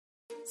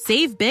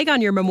Save big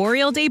on your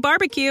Memorial Day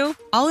barbecue,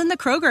 all in the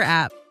Kroger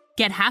app.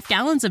 Get half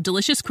gallons of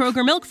delicious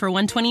Kroger milk for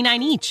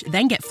 $1.29 each.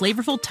 Then get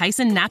flavorful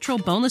Tyson natural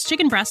boneless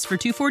chicken breasts for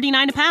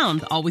 $2.49 a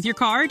pound, all with your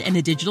card and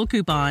a digital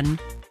coupon.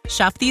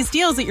 Shop these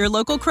deals at your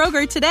local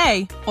Kroger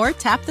today, or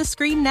tap the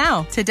screen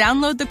now to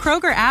download the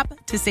Kroger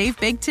app to save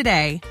big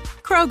today.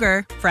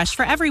 Kroger, fresh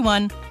for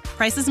everyone.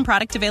 Prices and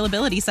product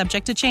availability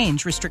subject to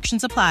change.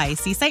 Restrictions apply.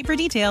 See site for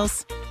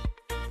details.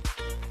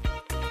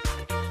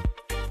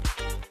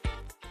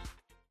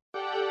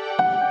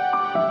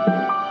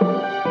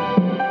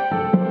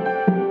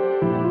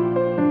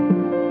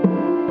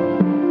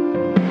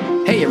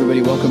 Hey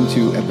everybody, welcome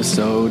to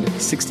episode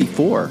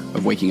 64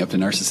 of Waking Up to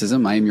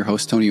Narcissism. I am your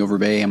host, Tony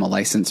Overbay. I'm a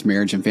licensed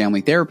marriage and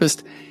family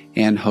therapist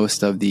and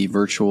host of the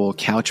Virtual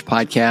Couch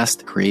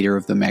podcast, creator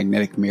of the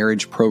Magnetic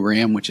Marriage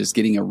program, which is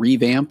getting a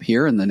revamp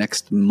here in the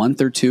next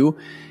month or two.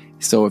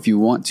 So if you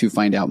want to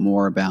find out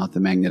more about the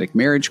Magnetic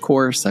Marriage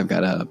course, I've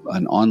got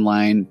an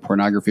online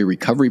pornography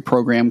recovery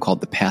program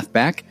called The Path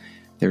Back.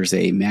 There's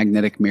a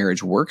Magnetic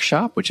Marriage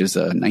workshop, which is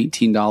a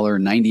 $19,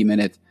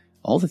 90-minute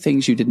all the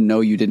things you didn't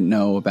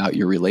know about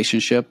your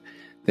relationship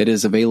that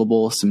is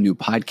available. Some new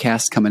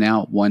podcasts coming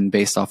out, one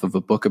based off of a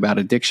book about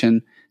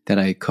addiction that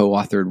I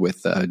co-authored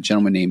with a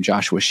gentleman named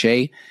Joshua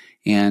Shea,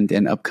 and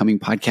an upcoming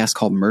podcast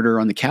called Murder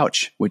on the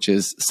Couch, which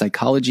is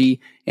psychology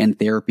and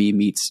therapy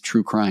meets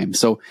true crime.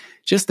 So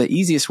just the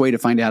easiest way to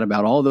find out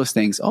about all those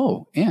things.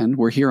 Oh, and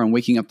we're here on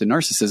Waking Up to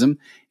Narcissism,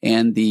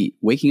 and the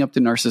Waking Up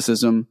to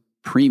Narcissism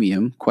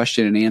Premium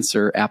question and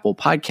answer Apple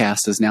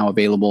podcast is now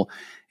available.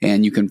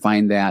 And you can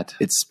find that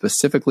it's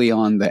specifically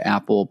on the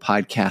Apple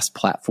podcast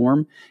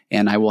platform.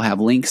 And I will have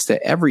links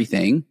to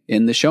everything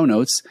in the show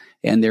notes.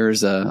 And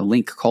there's a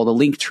link called a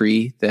link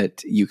tree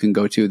that you can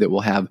go to that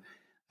will have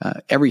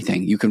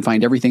everything. You can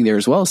find everything there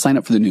as well as sign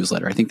up for the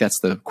newsletter. I think that's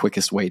the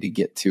quickest way to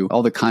get to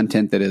all the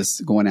content that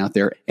is going out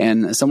there.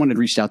 And someone had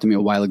reached out to me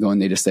a while ago and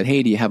they just said,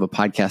 hey, do you have a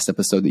podcast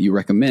episode that you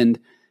recommend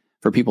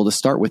for people to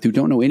start with who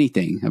don't know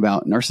anything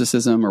about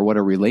narcissism or what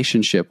a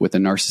relationship with a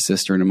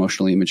narcissist or an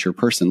emotionally immature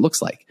person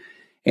looks like?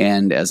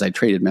 And as I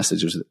traded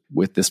messages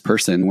with this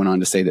person, went on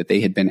to say that they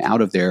had been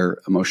out of their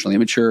emotionally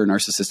immature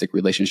narcissistic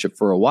relationship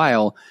for a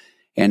while.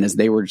 And as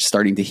they were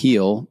starting to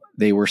heal,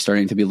 they were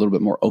starting to be a little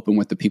bit more open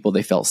with the people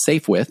they felt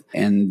safe with.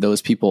 And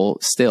those people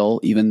still,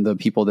 even the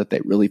people that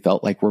they really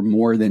felt like were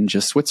more than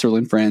just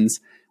Switzerland friends,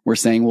 were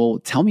saying, well,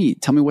 tell me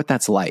what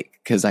that's like.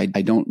 Cause I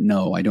don't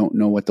know. I don't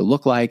know what to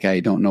look like.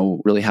 I don't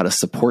know really how to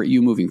support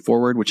you moving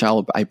forward, which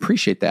I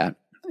appreciate that.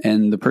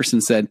 And the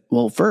person said,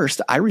 well, first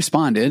I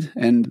responded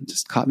and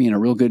just caught me in a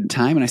real good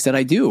time. And I said,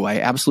 I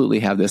absolutely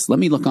have this. Let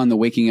me look on the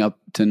Waking Up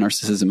to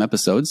Narcissism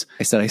episodes.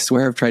 I said, I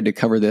swear I've tried to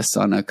cover this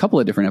on a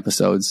couple of different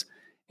episodes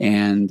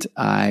and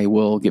I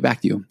will get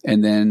back to you.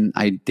 And then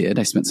I did.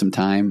 I spent some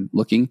time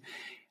looking.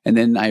 And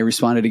then I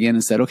responded again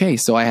and said, okay,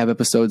 so I have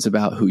episodes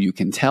about who you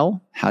can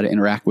tell, how to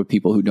interact with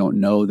people who don't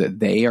know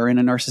that they are in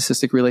a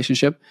narcissistic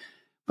relationship.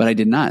 But I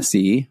did not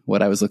see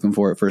what I was looking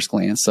for at first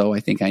glance. So I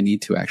think I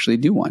need to actually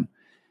do one.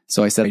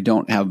 So I said, I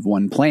don't have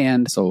one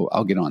planned, so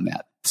I'll get on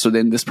that. So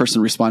then this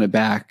person responded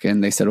back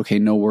and they said, okay,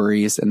 no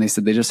worries. And they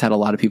said they just had a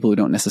lot of people who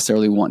don't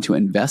necessarily want to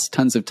invest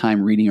tons of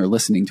time reading or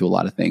listening to a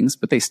lot of things,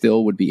 but they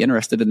still would be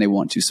interested and they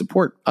want to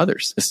support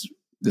others.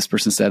 This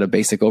person said a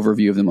basic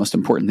overview of the most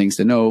important things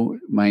to know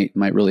might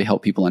really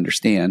help people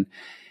understand.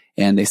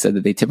 And they said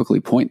that they typically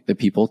point the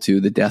people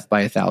to the Death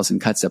by 1,000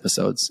 Cuts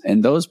episodes.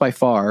 And those by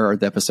far are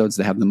the episodes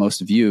that have the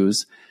most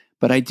views.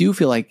 But I do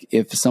feel like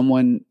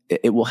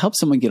it will help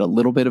someone get a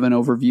little bit of an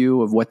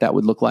overview of what that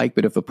would look like.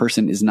 But if a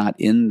person is not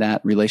in that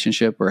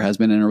relationship or has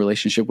been in a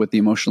relationship with the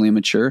emotionally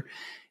immature,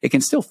 it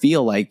can still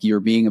feel like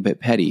you're being a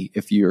bit petty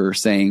if you're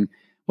saying,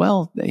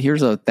 well,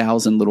 here's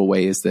 1,000 little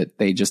ways that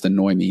they just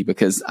annoy me,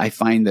 because I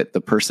find that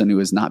the person who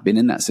has not been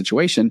in that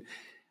situation,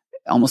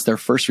 almost their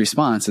first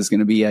response is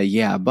going to be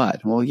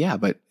well, yeah,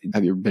 but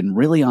have you been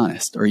really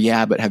honest? Or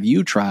yeah, but have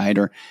you tried?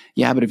 Or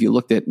yeah, but have you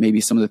looked at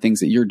maybe some of the things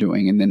that you're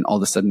doing? And then all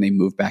of a sudden they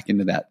move back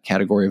into that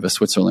category of a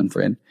Switzerland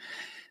friend.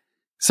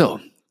 So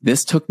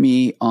this took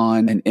me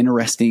on an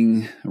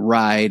interesting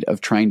ride of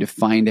trying to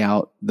find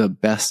out the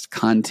best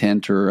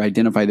content or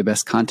identify the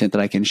best content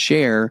that I can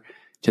share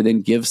to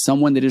then give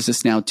someone that is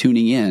just now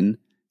tuning in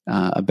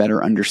a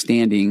better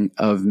understanding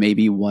of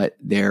maybe what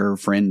their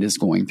friend is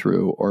going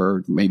through,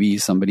 or maybe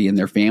somebody in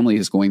their family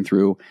is going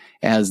through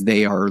as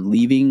they are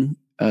leaving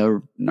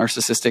a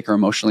narcissistic or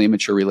emotionally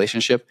immature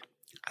relationship.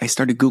 I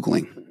started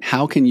Googling.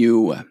 How can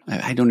you,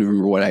 I don't even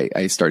remember what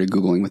I started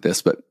Googling with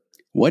this, but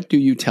what do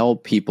you tell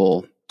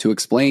people to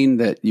explain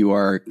that you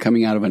are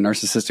coming out of a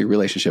narcissistic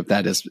relationship?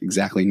 That is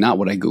exactly not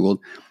what I Googled.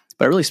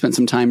 But I really spent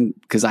some time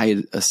because I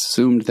had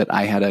assumed that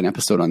I had an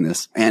episode on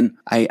this. And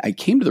I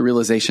came to the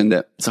realization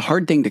that it's a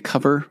hard thing to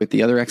cover with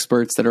the other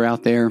experts that are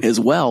out there as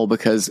well,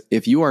 because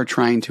if you are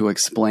trying to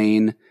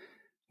explain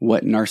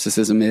what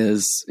narcissism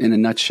is in a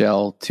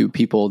nutshell to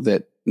people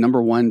that,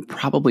 number one,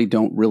 probably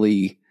don't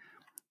really,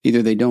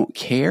 either they don't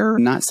care,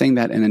 not saying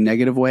that in a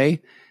negative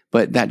way,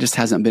 but that just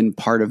hasn't been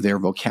part of their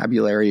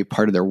vocabulary,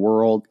 part of their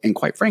world. And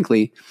quite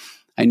frankly,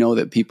 I know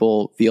that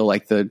people feel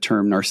like the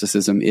term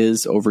narcissism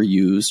is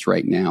overused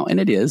right now, and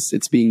it is.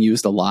 It's being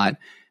used a lot,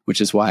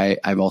 which is why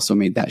I've also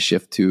made that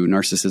shift to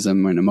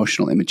narcissism and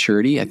emotional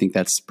immaturity. I think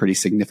that's pretty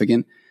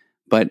significant.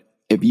 But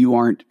if you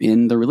aren't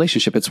in the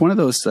relationship, it's one of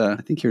those, I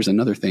think here's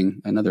another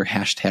thing, another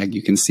hashtag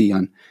you can see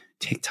on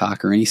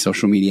TikTok or any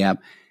social media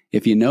app.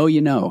 If you know,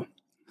 you know.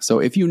 So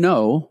if you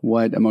know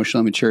what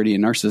emotional immaturity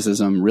and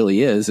narcissism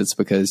really is, it's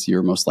because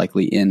you're most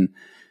likely in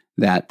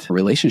that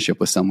relationship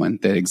with someone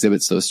that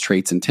exhibits those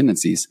traits and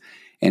tendencies.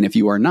 And if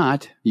you are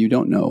not, you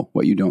don't know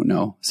what you don't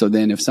know. So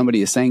then if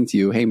somebody is saying to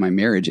you, hey, my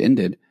marriage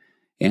ended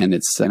and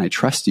I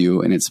trust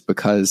you, and it's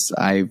because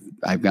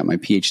I've got my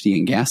PhD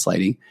in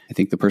gaslighting, I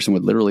think the person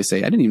would literally say,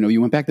 I didn't even know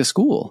you went back to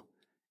school.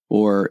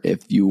 Or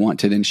if you want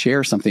to then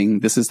share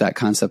something, this is that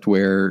concept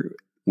where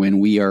when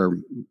we are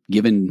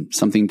given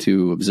something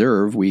to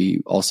observe,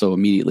 we also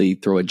immediately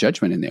throw a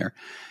judgment in there.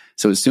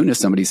 So as soon as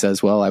somebody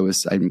says, well,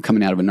 I'm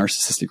coming out of a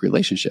narcissistic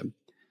relationship,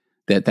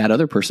 that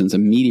other person's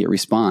immediate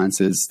response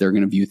is they're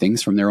going to view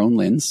things from their own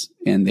lens,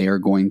 and they are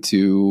going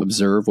to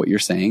observe what you're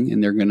saying,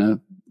 and they're going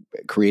to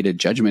create a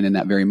judgment in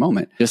that very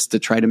moment just to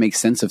try to make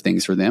sense of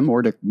things for them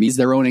or to ease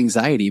their own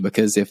anxiety.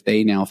 Because if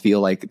they now feel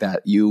like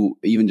that you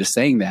even just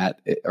saying that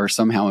are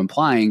somehow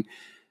implying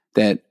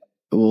that,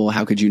 well,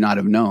 how could you not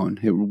have known?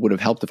 It would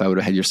have helped if I would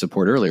have had your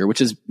support earlier,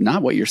 which is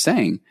not what you're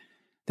saying.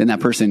 Then that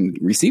person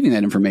receiving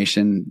that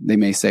information, they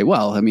may say,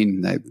 well, I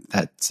mean,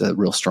 that's a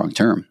real strong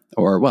term.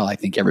 Or, well, I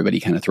think everybody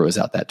kind of throws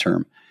out that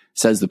term,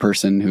 says the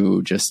person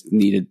who just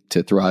needed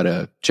to throw out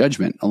a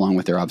judgment along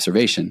with their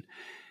observation.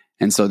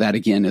 And so that,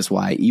 again, is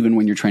why even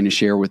when you're trying to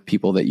share with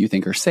people that you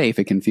think are safe,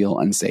 it can feel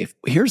unsafe.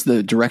 Here's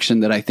the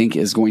direction that I think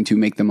is going to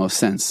make the most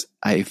sense.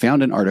 I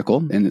found an article,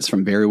 and it's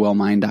from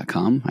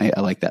verywellmind.com. I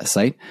like that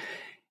site.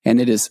 And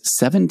it is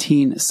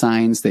 17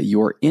 signs that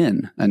you're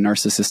in a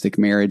narcissistic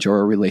marriage or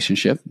a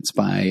relationship. It's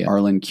by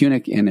Arlen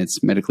Kunick, and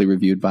it's medically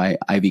reviewed by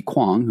Ivy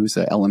Kwong, who's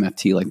a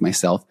LMFT like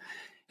myself.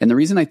 And the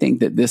reason I think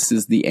that this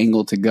is the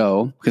angle to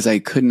go, because I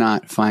could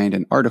not find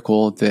an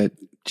article that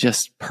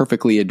just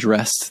perfectly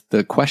addressed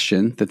the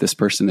question that this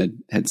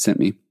person had sent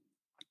me.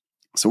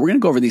 So we're going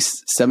to go over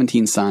these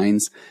 17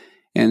 signs,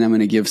 and I'm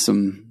going to give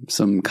some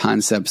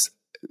concepts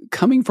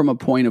coming from a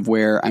point of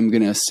where I'm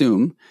going to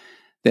assume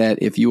that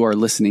if you are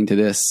listening to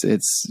this,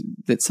 it's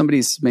that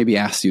somebody's maybe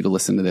asked you to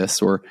listen to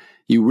this, or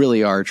you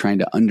really are trying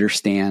to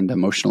understand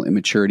emotional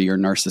immaturity or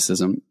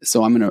narcissism.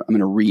 So I'm going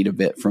to read a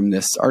bit from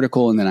this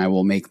article, and then I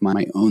will make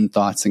my own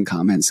thoughts and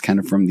comments kind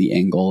of from the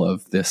angle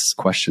of this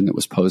question that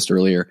was posed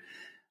earlier.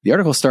 The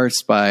article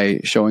starts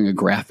by showing a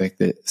graphic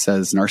that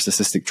says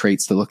narcissistic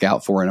traits to look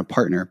out for in a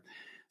partner.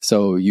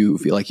 So you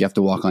feel like you have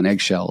to walk on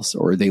eggshells,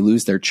 or they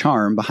lose their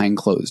charm behind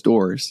closed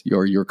doors.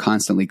 You're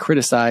constantly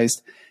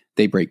criticized.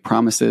 They break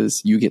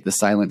promises. You get the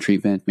silent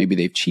treatment. Maybe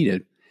they've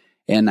cheated.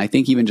 And I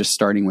think even just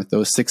starting with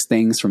those 6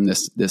 things from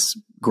this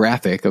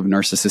graphic of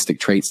narcissistic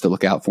traits to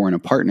look out for in a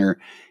partner,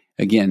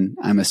 again,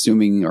 I'm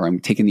assuming, or I'm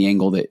taking the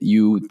angle that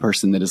you, the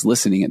person that is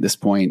listening at this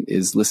point,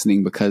 is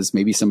listening because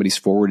maybe somebody's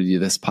forwarded you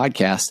this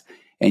podcast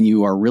and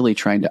you are really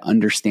trying to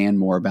understand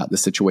more about the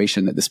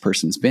situation that this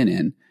person's been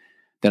in.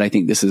 That I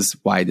think this is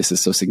why this is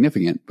so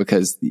significant,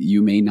 because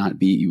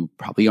you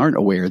probably aren't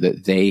aware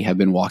that they have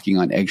been walking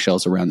on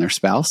eggshells around their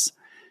spouse,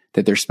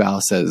 that their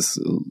spouse has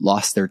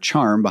lost their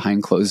charm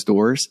behind closed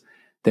doors,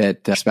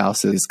 that their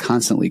spouse is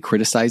constantly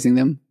criticizing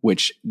them,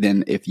 which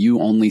then if you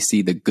only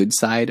see the good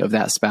side of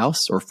that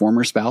spouse or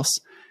former spouse,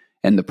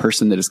 and the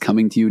person that is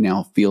coming to you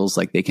now feels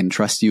like they can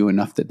trust you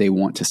enough that they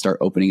want to start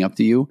opening up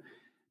to you,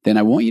 then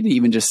I want you to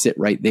even just sit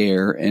right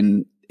there.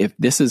 And if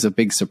this is a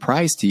big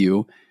surprise to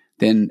you,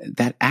 then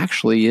that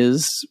actually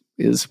is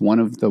one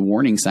of the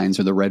warning signs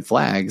or the red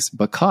flags,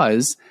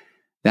 because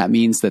that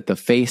means that the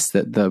face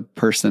that the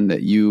person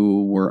that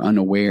you were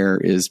unaware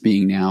is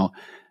being now,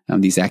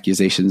 these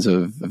accusations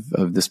of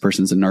this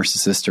person's a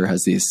narcissist or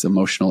has these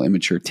emotional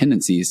immature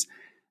tendencies,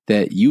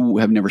 that you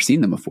have never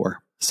seen them before.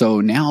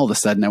 So now all of a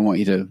sudden I want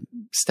you to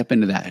step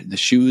into the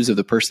shoes of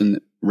the person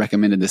that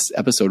recommended this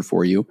episode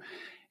for you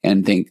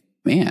and think,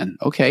 man,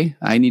 okay,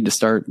 I need to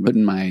start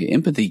putting my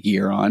empathy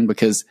gear on,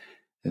 because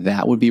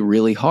that would be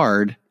really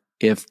hard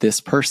if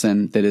this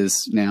person that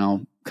is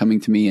now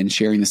coming to me and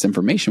sharing this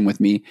information with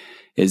me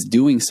is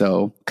doing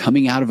so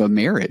coming out of a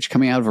marriage,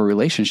 coming out of a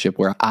relationship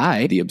where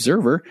I, the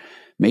observer,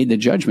 made the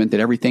judgment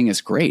that everything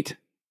is great.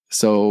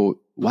 So,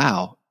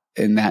 wow.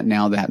 And that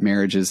now that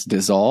marriage is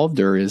dissolved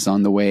or is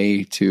on the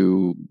way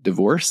to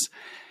divorce.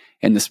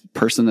 And this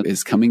person that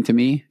is coming to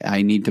me,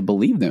 I need to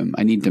believe them.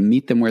 I need to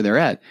meet them where they're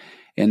at.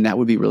 And that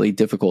would be really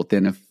difficult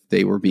then if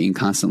they were being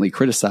constantly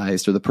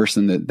criticized, or the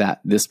person that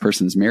this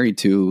person's married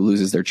to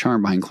loses their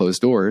charm behind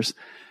closed doors,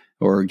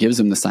 or gives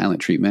them the silent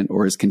treatment,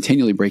 or is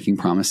continually breaking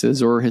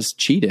promises, or has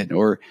cheated.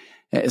 Or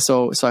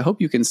so I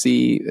hope you can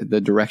see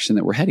the direction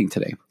that we're heading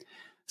today.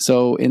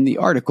 So in the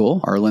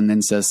article, Arlen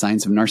then says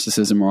signs of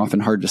narcissism are often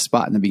hard to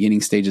spot in the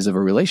beginning stages of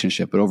a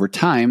relationship, but over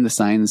time, the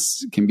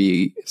signs can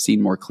be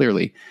seen more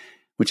clearly.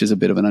 which is a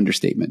bit of an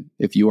understatement.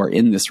 If you are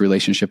in this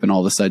relationship and all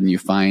of a sudden you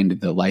find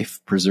the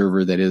life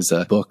preserver that is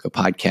a book, a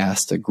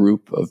podcast, a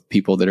group of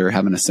people that are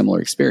having a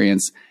similar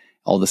experience,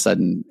 all of a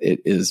sudden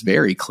it is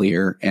very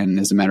clear. And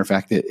as a matter of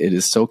fact, it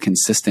is so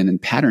consistent and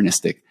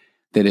patternistic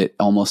that it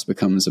almost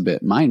becomes a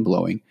bit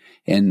mind-blowing.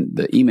 And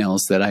the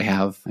emails that I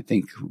have, I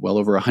think well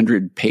over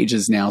 100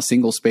 pages now,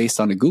 single spaced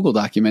on a Google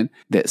document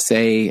that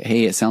say,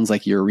 hey, it sounds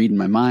like you're reading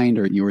my mind,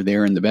 or you were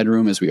there in the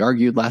bedroom as we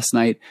argued last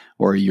night,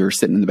 or you're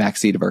sitting in the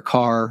backseat of our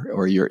car,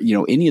 or you're,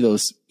 any of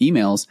those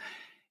emails.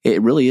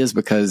 It really is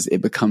because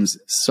it becomes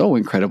so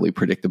incredibly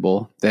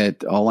predictable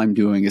that all I'm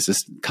doing is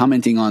just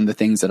commenting on the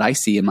things that I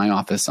see in my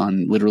office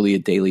on literally a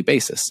daily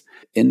basis.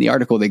 In the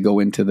article, they go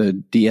into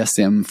the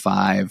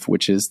DSM-5,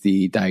 which is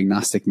the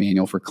diagnostic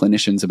manual for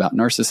clinicians about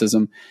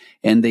narcissism.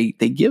 And they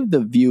give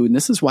the view, and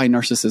this is why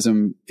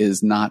narcissism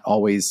is not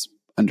always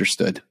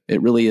understood.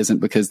 It really isn't,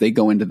 because they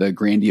go into the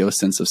grandiose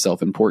sense of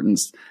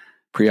self-importance,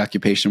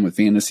 preoccupation with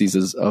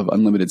fantasies of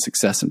unlimited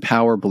success and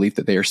power, belief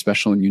that they are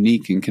special and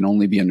unique and can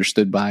only be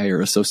understood by or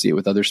associate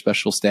with other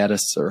special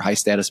status or high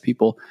status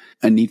people,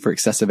 a need for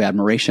excessive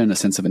admiration, a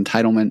sense of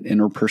entitlement,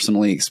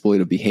 interpersonally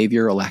exploitive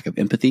behavior, a lack of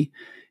empathy,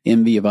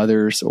 envy of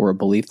others, or a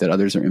belief that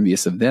others are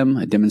envious of them,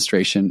 a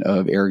demonstration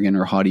of arrogant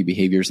or haughty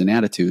behaviors and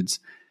attitudes.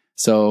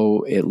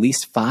 So at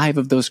least 5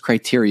 of those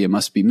criteria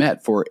must be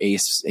met for a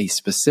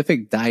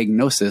specific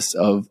diagnosis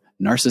of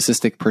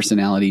narcissistic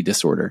personality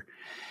disorder.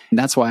 And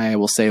that's why I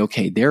will say,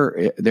 okay,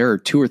 there are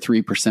 2 or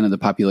 3% of the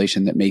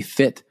population that may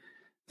fit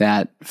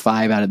that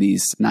 5 out of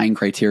these 9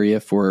 criteria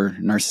for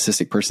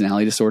narcissistic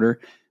personality disorder.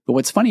 But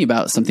what's funny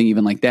about something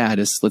even like that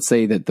is, let's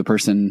say that the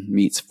person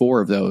meets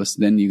 4 of those,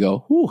 then you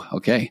go, whew,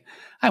 okay,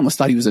 I almost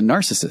thought he was a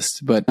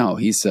narcissist, but no,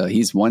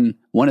 he's one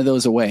of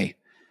those away.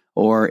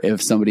 Or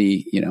if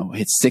somebody,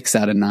 hits 6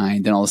 out of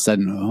 9, then all of a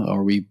sudden,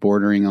 are we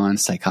bordering on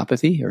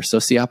psychopathy or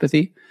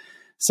sociopathy?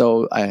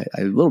 So a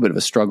little bit of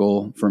a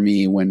struggle for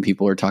me when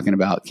people are talking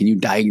about, can you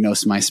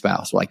diagnose my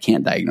spouse? Well, I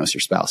can't diagnose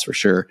your spouse for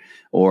sure.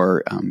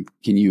 Or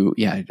can you,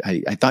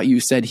 I thought you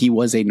said he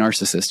was a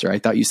narcissist, or I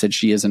thought you said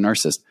she is a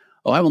narcissist.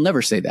 Oh, I will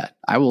never say that.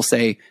 I will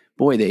say,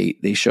 boy,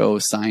 they show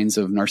signs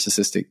of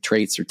narcissistic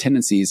traits or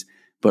tendencies,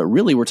 but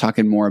really we're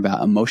talking more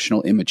about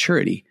emotional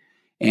immaturity.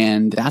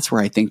 And that's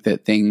where I think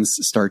that things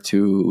start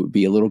to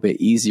be a little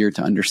bit easier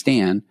to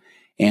understand.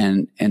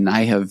 And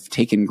I have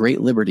taken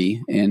great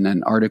liberty in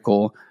an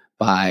article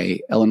by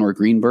Eleanor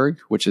Greenberg,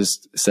 which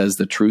says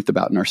the truth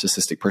about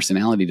narcissistic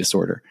personality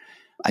disorder.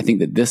 I think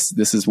that this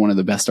is one of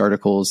the best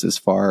articles as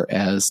far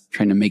as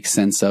trying to make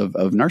sense of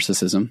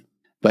narcissism.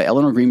 But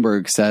Eleanor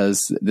Greenberg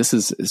says, this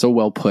is so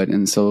well put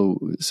and so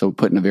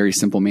put in a very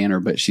simple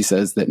manner, but she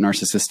says that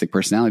narcissistic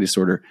personality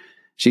disorder,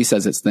 she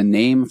says it's the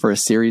name for a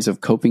series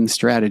of coping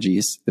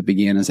strategies that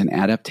began as an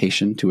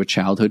adaptation to a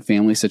childhood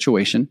family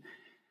situation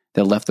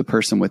that left the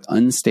person with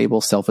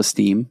unstable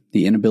self-esteem,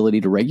 the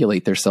inability to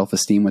regulate their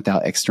self-esteem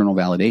without external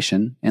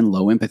validation, and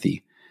low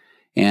empathy.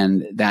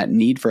 And that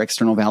need for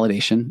external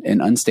validation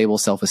and unstable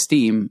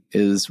self-esteem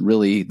is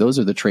really, those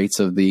are the traits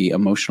of the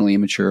emotionally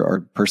immature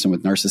or person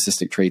with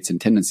narcissistic traits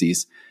and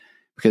tendencies.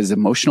 Because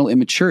emotional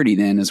immaturity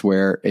then is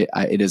where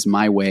it is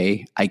my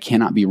way. I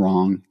cannot be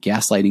wrong.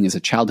 Gaslighting is a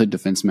childhood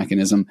defense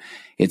mechanism.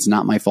 It's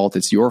not my fault.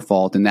 It's your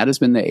fault. And that has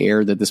been the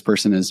air that this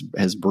person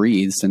has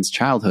breathed since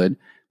childhood.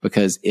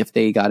 Because if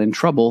they got in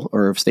trouble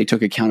or if they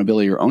took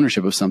accountability or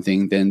ownership of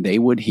something, then they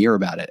would hear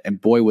about it.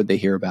 And boy, would they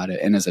hear about it.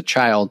 And as a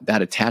child,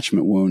 that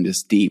attachment wound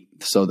is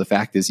deep. So the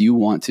fact is you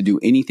want to do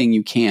anything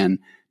you can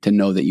to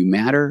know that you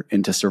matter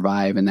and to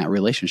survive in that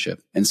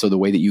relationship. And so the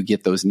way that you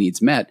get those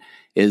needs met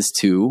is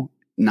to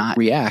not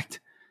react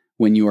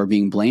when you are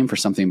being blamed for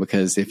something,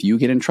 because if you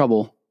get in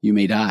trouble, you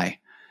may die.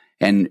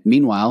 And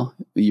meanwhile,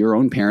 your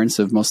own parents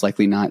have most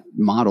likely not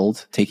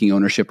modeled taking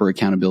ownership or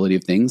accountability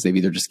of things. They've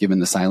either just given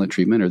the silent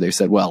treatment, or they've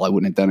said, well, I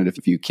wouldn't have done it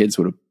if you kids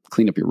would have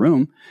cleaned up your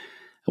room,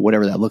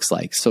 whatever that looks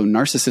like. So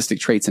narcissistic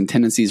traits and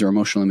tendencies or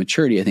emotional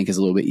immaturity, I think, is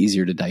a little bit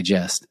easier to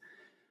digest.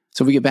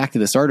 So if we get back to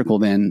this article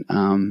then,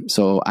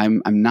 so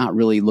I'm not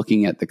really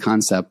looking at the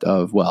concept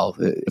of, well,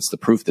 it's the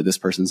proof that this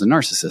person's a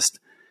narcissist.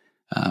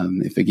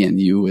 If again,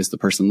 you as the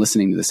person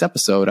listening to this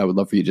episode, I would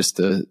love for you just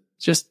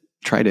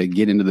try to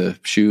get into the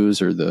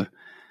shoes or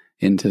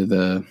into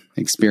the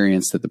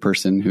experience that the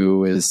person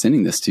who is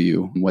sending this to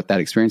you, what that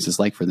experience is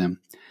like for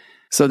them.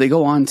 So they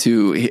go on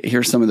to,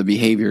 here's some of the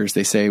behaviors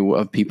they say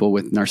of people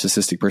with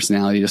narcissistic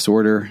personality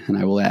disorder. And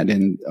I will add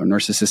in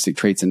narcissistic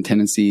traits and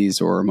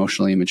tendencies or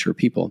emotionally immature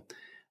people.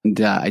 And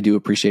I do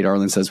appreciate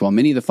Arlen says, well,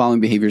 many of the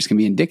following behaviors can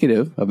be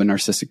indicative of a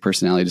narcissistic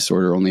personality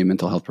disorder. Only a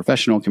mental health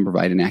professional can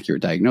provide an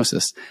accurate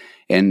diagnosis.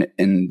 And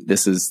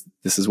this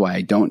is why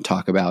I don't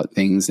talk about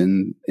things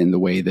in the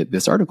way that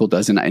this article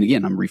does. And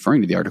again, I'm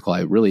referring to the article.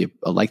 I really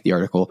like the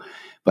article,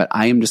 but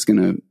I am just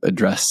going to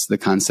address the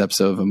concepts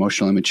of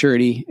emotional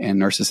immaturity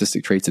and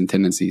narcissistic traits and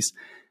tendencies.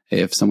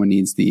 If someone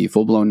needs the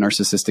full-blown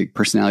narcissistic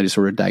personality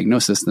disorder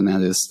diagnosis, then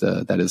that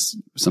is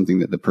something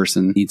that the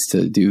person needs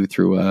to do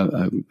through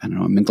a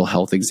mental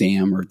health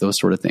exam or those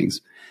sort of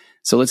things.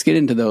 So let's get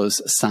into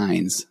those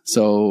signs.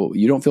 So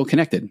you don't feel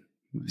connected.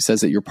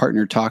 says that your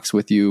partner talks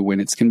with you when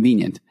it's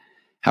convenient.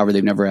 However,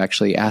 they've never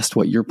actually asked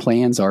what your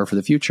plans are for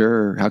the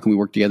future or how can we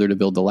work together to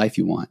build the life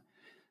you want.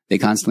 They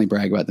constantly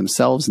brag about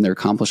themselves and their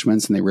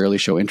accomplishments, and they rarely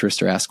show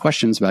interest or ask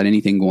questions about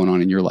anything going on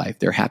in your life.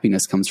 Their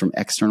happiness comes from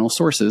external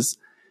sources,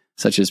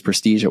 such as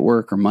prestige at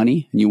work or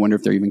money, and you wonder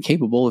if they're even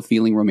capable of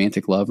feeling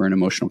romantic love or an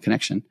emotional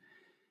connection.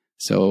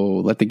 So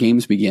let the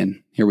games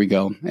begin. Here we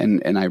go.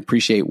 And I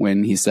appreciate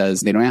when he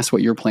says they don't ask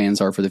what your plans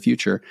are for the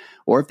future,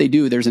 or if they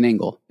do, there's an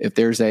angle. If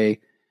there's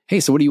a, hey,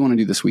 so what do you want to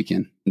do this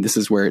weekend? And this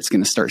is where it's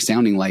going to start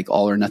sounding like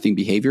all or nothing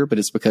behavior, but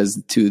it's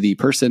because to the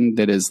person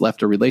that has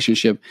left a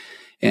relationship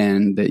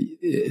and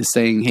is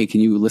saying, hey, can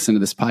you listen to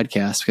this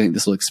podcast? I think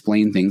this will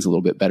explain things a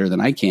little bit better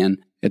than I can.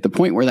 At the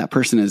point where that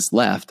person is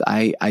left,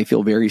 I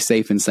feel very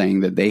safe in saying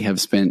that they have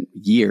spent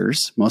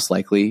years, most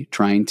likely,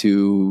 trying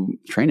to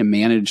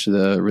manage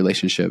the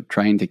relationship,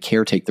 trying to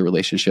caretake the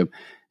relationship,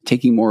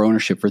 taking more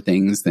ownership for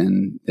things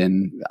than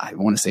I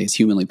want to say is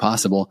humanly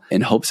possible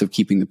in hopes of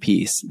keeping the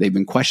peace. They've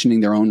been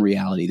questioning their own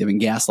reality. They've been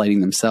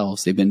gaslighting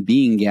themselves. They've been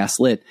being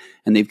gaslit,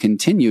 and they've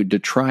continued to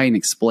try and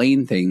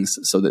explain things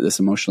so that this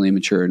emotionally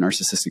immature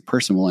narcissistic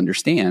person will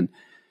understand.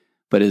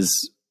 But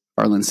as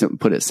Arlen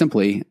put it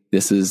simply,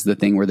 this is the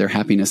thing where their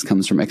happiness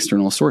comes from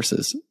external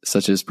sources,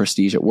 such as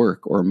prestige at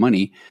work or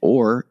money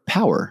or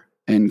power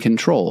and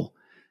control.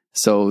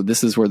 So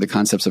this is where the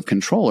concepts of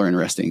control are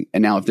interesting.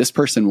 And now if this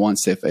person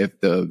wants, let's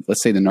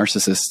say the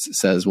narcissist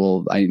says,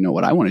 well, I know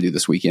what I want to do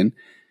this weekend,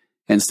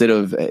 instead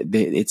of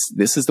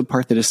this is the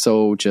part that is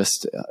so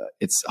just,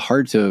 it's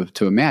hard to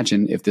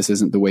imagine if this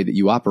isn't the way that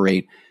you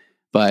operate.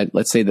 But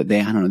let's say that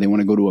they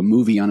want to go to a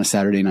movie on a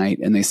Saturday night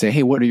and they say,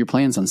 hey, what are your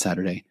plans on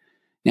Saturday?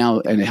 Now,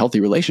 in a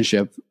healthy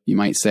relationship, you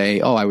might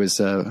say, oh, I was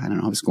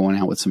going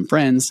out with some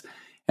friends.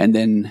 And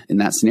then in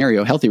that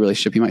scenario, healthy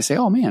relationship, you might say,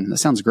 oh man, that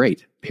sounds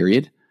great,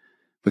 period.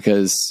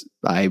 Because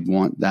I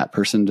want that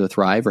person to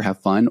thrive or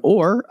have fun,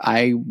 or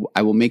I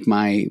will make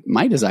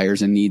my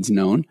desires and needs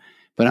known,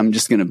 but I'm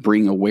just going to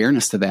bring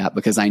awareness to that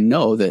because I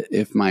know that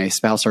if my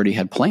spouse already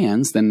had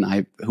plans,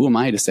 then who am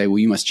I to say, well,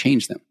 you must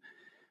change them.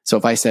 So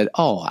if I said,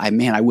 oh,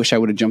 I wish I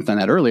would have jumped on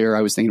that earlier.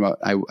 I was thinking about,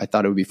 I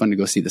thought it would be fun to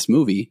go see this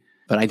movie,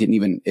 but I didn't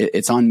even,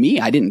 it's on me.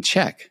 I didn't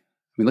check.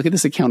 I mean, look at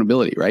this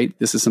accountability, right?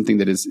 This is something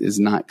that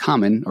is not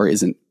common or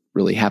isn't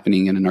really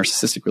happening in a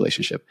narcissistic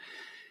relationship,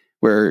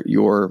 where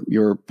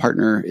your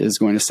partner is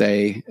going to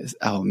say,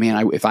 oh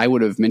man, if I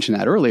would have mentioned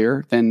that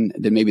earlier, then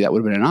maybe that would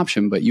have been an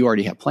option, but you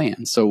already have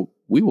plans. So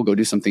we will go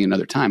do something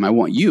another time. I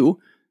want you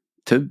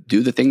to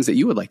do the things that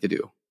you would like to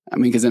do. I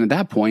mean, because then at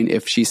that point,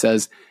 if she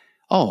says,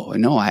 oh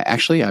no,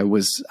 I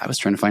was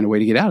trying to find a way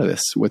to get out of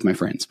this with my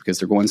friends because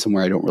they're going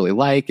somewhere I don't really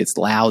like. It's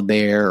loud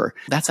there.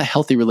 That's a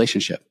healthy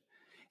relationship.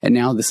 And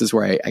now this is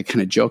where I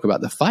kind of joke about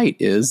the fight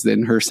is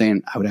then her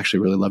saying, I would actually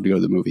really love to go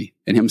to the movie.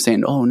 And him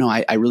saying, oh no,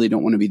 I really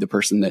don't want to be the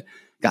person that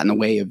got in the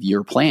way of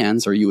your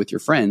plans or you with your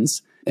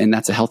friends. And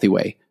that's a healthy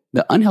way.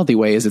 The unhealthy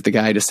way is if the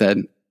guy just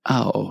said,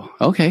 oh,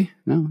 okay,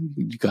 no,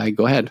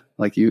 go ahead.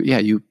 Like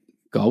you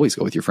always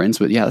go with your friends,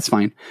 but yeah, that's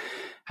fine.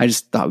 I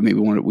just thought maybe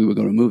we would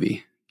go to a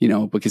movie,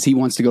 because he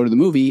wants to go to the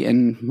movie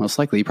and most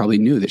likely he probably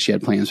knew that she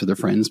had plans with her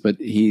friends, but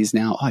he's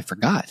now, I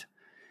forgot.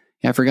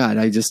 Yeah, I forgot.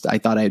 I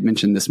thought I had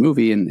mentioned this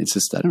movie and it's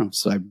just, I don't know.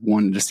 So I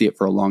wanted to see it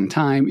for a long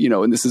time,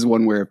 and this is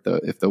one where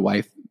if the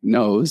wife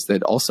knows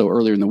that also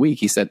earlier in the week,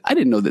 he said, I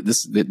didn't know that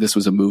this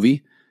was a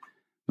movie,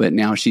 but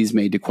now she's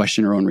made to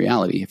question her own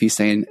reality.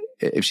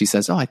 If she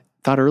says, oh, I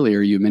thought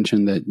earlier you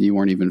mentioned that you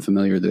weren't even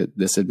familiar that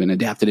this had been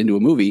adapted into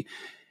a movie,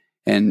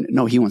 and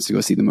no, he wants to go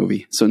see the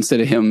movie. So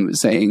instead of him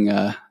saying,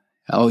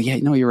 oh yeah,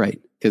 no, you're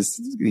right. Cause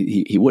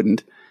he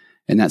wouldn't.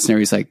 In that scenario,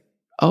 he's like,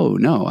 oh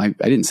no, I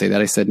didn't say that.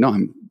 I said, no,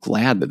 I'm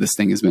glad that this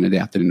thing has been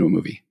adapted into a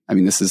movie. I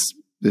mean, here's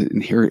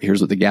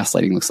what the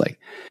gaslighting looks like.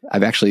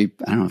 I've actually,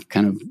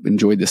 kind of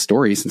enjoyed this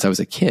story since I was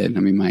a kid. I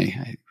mean,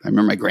 I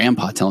remember my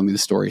grandpa telling me the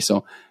story.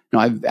 So no,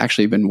 I've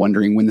actually been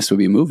wondering when this would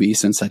be a movie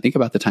since I think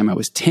about the time I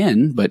was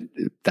 10, but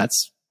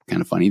that's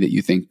kind of funny that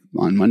you think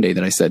on Monday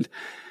that I said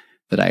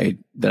that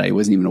I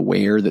wasn't even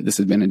aware that this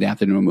had been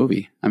adapted into a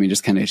movie. I mean,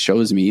 just kind of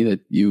shows me that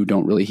you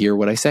don't really hear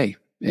what I say.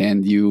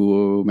 And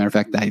matter of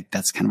fact,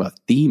 that's kind of a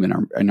theme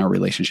in our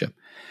relationship.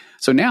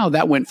 So now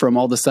that went from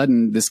all of a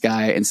sudden, this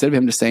guy, instead of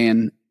him just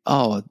saying,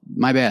 oh,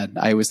 my bad,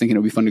 I was thinking it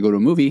would be fun to go to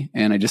a movie.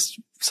 And I just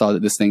saw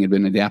that this thing had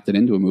been adapted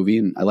into a movie.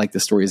 And I liked the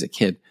story as a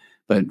kid,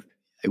 but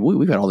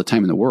we've got all the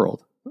time in the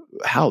world.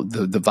 How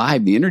the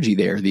vibe, the energy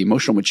there, the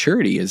emotional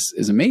maturity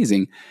is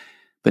amazing.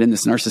 But in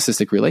this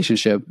narcissistic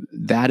relationship,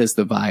 that is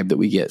the vibe that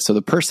we get. So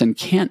the person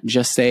can't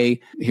just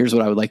say, here's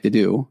what I would like to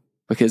do,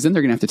 because then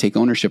they're going to have to take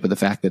ownership of the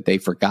fact that they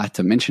forgot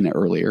to mention it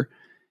earlier.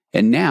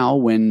 And now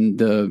when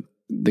the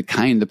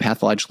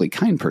pathologically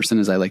kind person,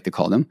 as I like to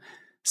call them,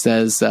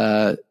 says,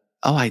 oh,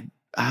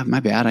 my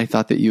bad. I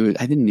thought that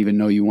I didn't even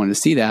know you wanted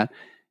to see that.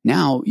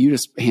 Now you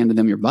just handed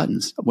them your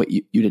buttons. What,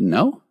 you didn't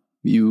know?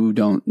 You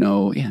don't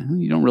know,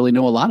 you don't really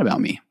know a lot about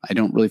me. I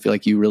don't really feel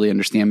like you really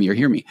understand me or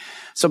hear me.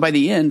 So by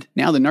the end,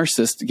 now the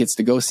narcissist gets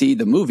to go see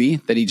the movie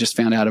that he just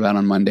found out about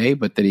on Monday,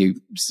 but that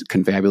he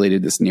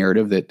confabulated this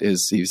narrative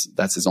that's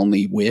his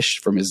only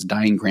wish from his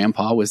dying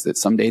grandpa, was that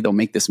someday they'll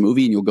make this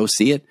movie and you'll go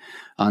see it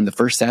on the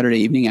first Saturday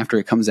evening after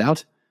it comes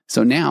out.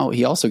 So now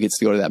he also gets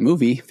to go to that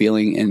movie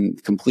feeling in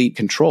complete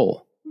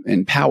control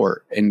and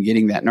power and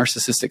getting that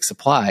narcissistic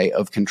supply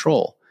of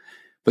control.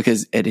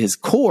 Because at his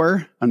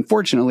core,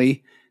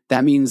 unfortunately,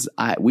 that means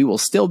we will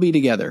still be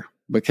together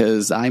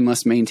because I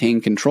must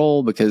maintain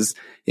control, because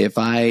if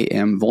I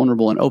am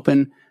vulnerable and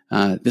open,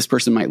 this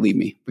person might leave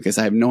me, because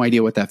I have no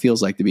idea what that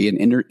feels like to be an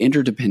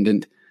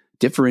interdependent,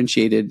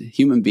 differentiated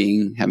human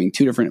being having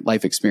two different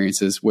life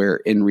experiences, where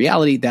in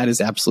reality, that is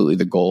absolutely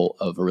the goal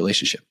of a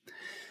relationship.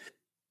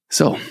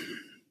 So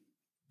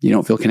you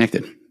don't feel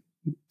connected.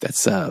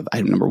 That's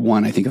item number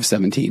 1, I think, of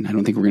 17. I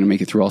don't think we're going to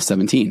make it through all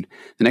 17.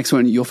 The next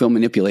one, you'll feel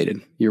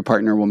manipulated. Your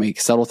partner will make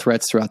subtle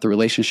threats throughout the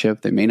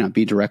relationship. They may not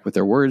be direct with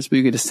their words, but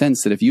you get a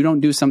sense that if you don't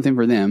do something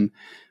for them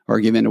or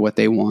give in to what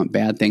they want,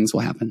 bad things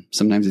will happen.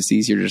 Sometimes it's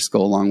easier to just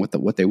go along with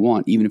what they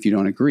want, even if you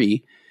don't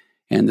agree.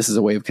 And this is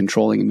a way of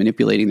controlling and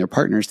manipulating their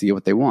partners to get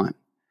what they want.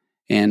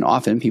 And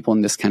often people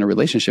in this kind of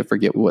relationship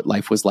forget what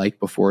life was like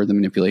before the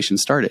manipulation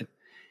started.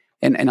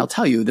 And I'll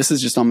tell you, this is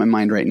just on my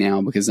mind right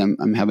now because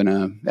I'm having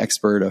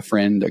a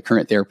friend, a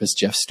current therapist,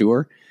 Jeff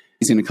Stewart.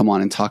 He's going to come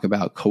on and talk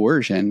about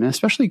coercion,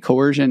 especially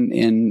coercion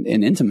in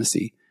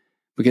intimacy,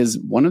 because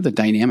one of the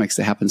dynamics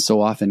that happens so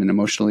often in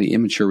emotionally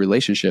immature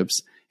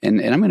relationships, and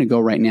I'm going to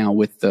go right now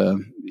with we're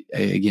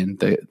going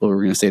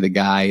to say the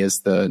guy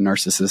is the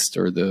narcissist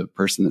or the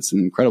person that's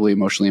incredibly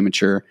emotionally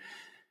immature,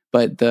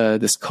 but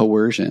this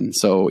coercion.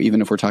 So even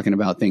if we're talking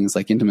about things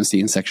like intimacy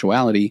and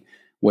sexuality,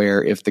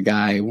 where if the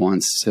guy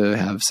wants to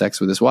have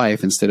sex with his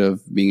wife, instead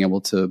of being able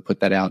to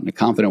put that out in a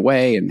confident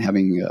way and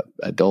having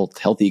adult,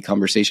 healthy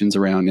conversations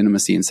around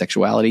intimacy and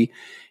sexuality,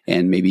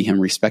 and maybe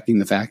him respecting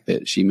the fact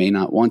that she may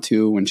not want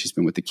to when she's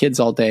been with the kids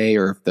all day,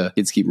 or if the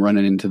kids keep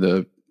running into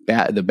the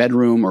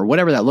bedroom or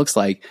whatever that looks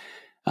like,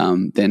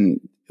 then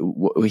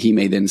he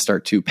may then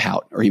start to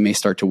pout, or he may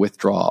start to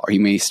withdraw, or he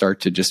may start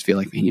to just feel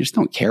like, man, you just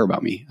don't care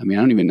about me. I mean,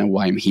 I don't even know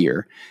why I'm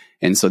here.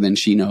 And so then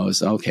she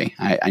knows, okay,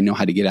 I know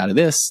how to get out of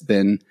this.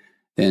 Then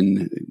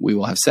we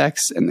will have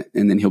sex, and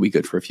then he'll be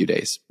good for a few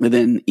days. But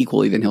then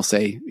equally, then he'll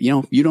say,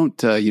 you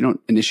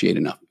don't initiate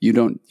enough. You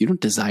don't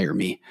desire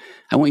me.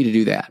 I want you to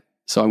do that.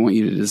 So I want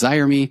you to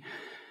desire me,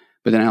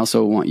 but then I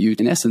also want you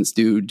to, in essence,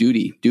 do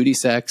duty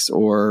sex,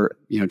 or,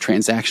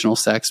 transactional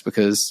sex,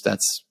 because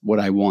that's what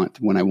I want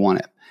when I want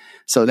it.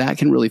 So that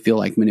can really feel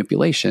like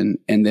manipulation.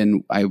 And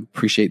then I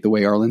appreciate the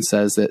way Arlen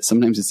says that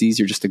sometimes it's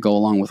easier just to go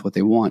along with what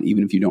they want,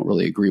 even if you don't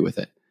really agree with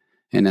it.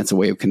 And that's a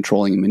way of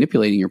controlling and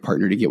manipulating your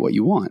partner to get what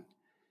you want.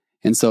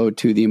 And so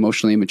to the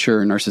emotionally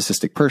immature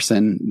narcissistic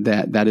person,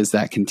 that is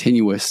that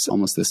continuous,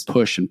 almost this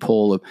push and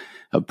pull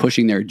of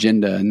pushing their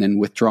agenda and then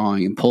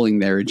withdrawing and pulling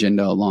their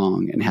agenda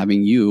along, and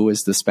having you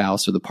as the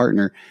spouse or the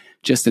partner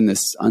just in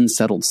this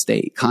unsettled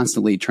state,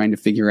 constantly trying to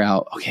figure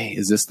out, okay,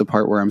 is this the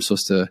part where I'm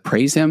supposed to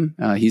praise him?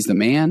 He's the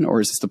man. Or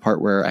is this the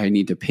part where I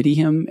need to pity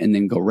him and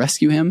then go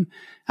rescue him?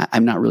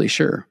 I'm not really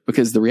sure,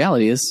 because the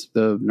reality is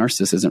the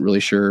narcissist isn't really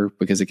sure,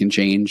 because it can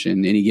change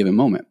in any given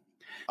moment.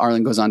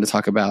 Arlen goes on to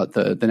talk about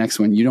the next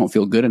one, you don't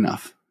feel good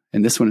enough.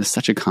 And this one is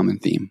such a common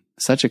theme.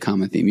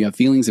 You have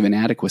feelings of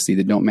inadequacy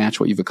that don't match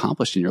what you've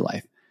accomplished in your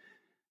life.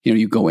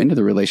 You go into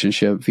the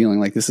relationship feeling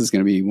like this is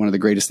going to be one of the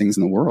greatest things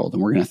in the world,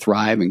 and we're going to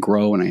thrive and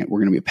grow, and we're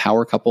going to be a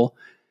power couple.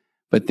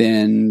 But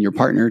then your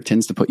partner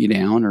tends to put you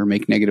down or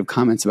make negative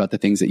comments about the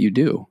things that you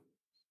do.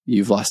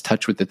 You've lost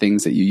touch with the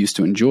things that you used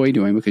to enjoy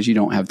doing because you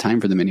don't have time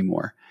for them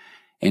anymore.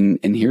 And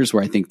here's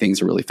where I think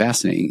things are really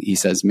fascinating. He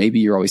says, maybe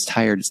you're always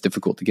tired. It's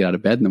difficult to get out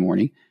of bed in the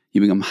morning. You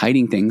become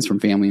hiding things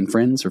from family and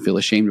friends, or feel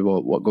ashamed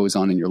about what goes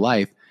on in your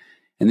life.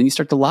 And then you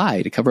start to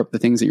lie to cover up the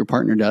things that your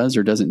partner does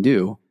or doesn't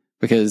do,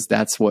 because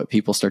that's what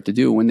people start to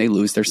do when they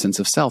lose their sense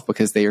of self,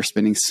 because they are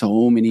spending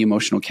so many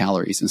emotional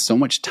calories and so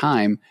much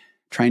time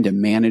trying to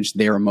manage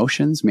their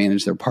emotions,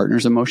 manage their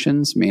partner's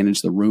emotions,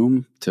 manage the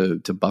room to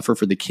buffer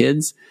for the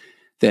kids,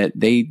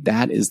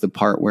 that is the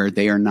part where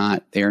they are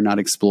not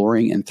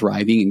exploring and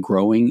thriving and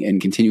growing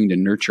and continuing to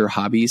nurture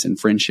hobbies and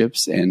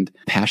friendships and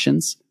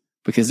passions,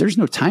 because there's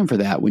no time for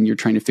that when you're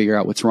trying to figure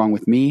out what's wrong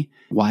with me.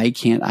 Why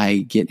can't I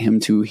get him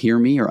to hear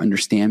me or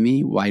understand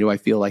me? Why do I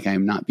feel like I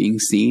am not being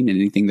seen in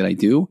anything that I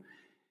do?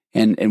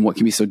 And what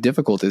can be so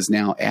difficult is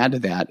now add to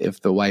that,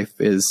 if the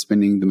wife is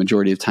spending the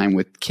majority of time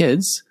with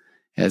kids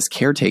as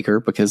caretaker,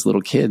 because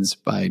little kids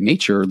by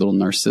nature are little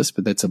narcissists,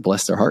 but that's a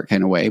bless their heart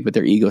kind of way, but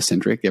they're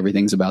egocentric.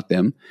 Everything's about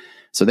them.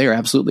 So they are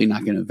absolutely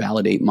not going to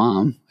validate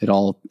mom at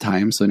all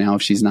times. So now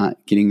if she's not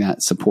getting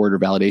that support or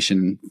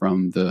validation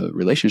from the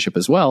relationship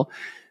as well,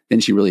 then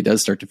she really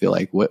does start to feel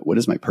like, what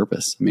is my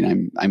purpose? I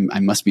mean, I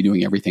must be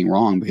doing everything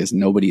wrong because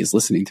nobody is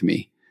listening to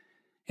me.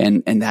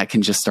 And that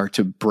can just start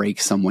to break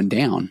someone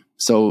down.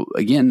 So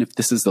again, if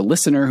this is the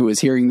listener who is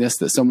hearing this,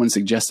 that someone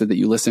suggested that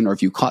you listen, or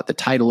if you caught the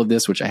title of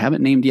this, which I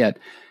haven't named yet,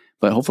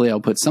 But hopefully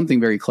I'll put something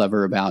very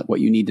clever about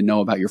what you need to know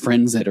about your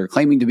friends that are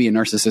claiming to be in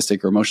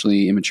narcissistic or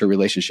emotionally immature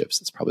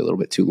relationships. It's probably a little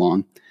bit too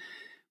long.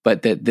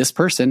 But that this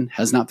person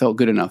has not felt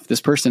good enough.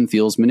 This person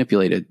feels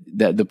manipulated.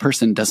 That the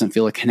person doesn't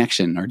feel a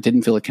connection or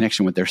didn't feel a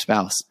connection with their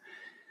spouse.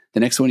 The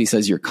next one, he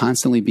says, you're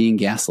constantly being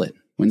gaslit.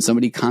 When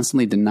somebody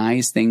constantly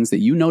denies things that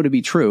you know to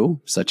be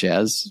true, such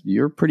as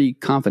you're pretty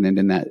confident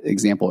in that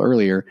example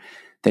earlier,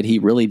 that he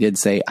really did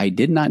say, I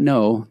did not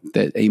know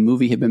that a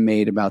movie had been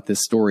made about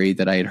this story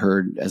that I had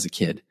heard as a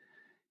kid.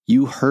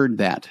 You heard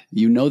that.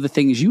 You know the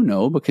things you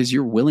know because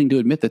you're willing to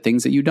admit the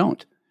things that you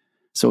don't.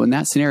 So in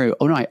that scenario,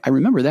 oh no, I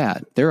remember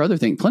that. There are other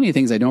things, plenty of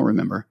things I don't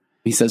remember.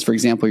 He says, for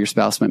example, your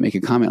spouse might make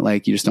a comment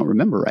like, you just don't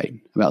remember right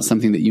about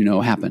something that you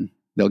know happened.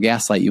 They'll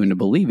gaslight you into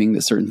believing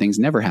that certain things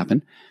never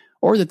happened,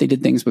 or that they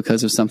did things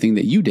because of something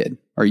that you did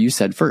or you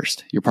said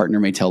first. Your partner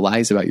may tell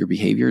lies about your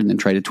behavior and then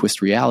try to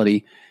twist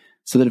reality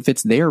so that it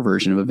fits their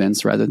version of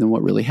events rather than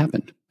what really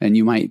happened. And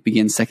you might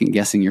begin second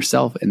guessing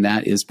yourself, and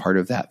that is part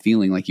of that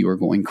feeling like you are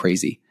going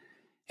crazy.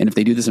 And if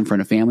they do this in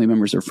front of family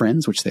members or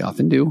friends, which they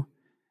often do,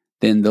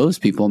 then those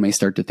people may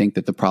start to think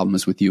that the problem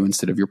is with you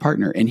instead of your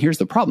partner. And here's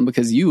the problem,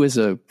 because you as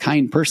a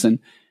kind person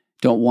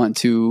don't want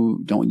to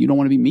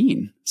be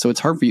mean. So it's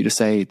hard for you to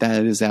say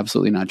that is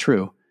absolutely not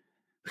true,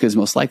 because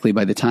most likely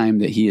by the time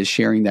that he is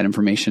sharing that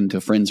information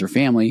to friends or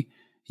family,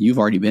 you've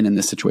already been in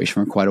this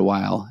situation for quite a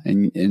while.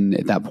 And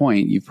at that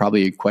point, you've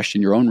probably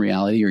questioned your own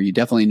reality, or you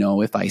definitely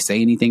know if I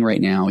say anything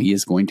right now, he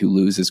is going to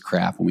lose his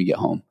crap when we get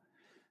home.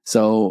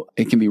 So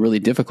it can be really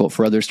difficult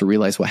for others to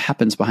realize what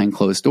happens behind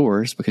closed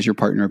doors because your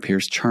partner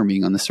appears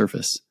charming on the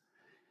surface.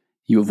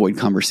 You avoid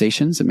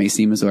conversations. It may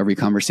seem as though every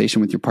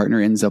conversation with your partner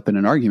ends up in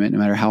an argument, no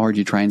matter how hard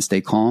you try and stay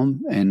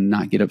calm and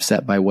not get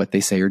upset by what they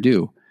say or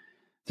do.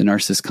 The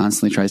narcissist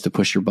constantly tries to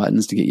push your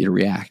buttons to get you to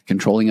react.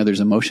 Controlling others'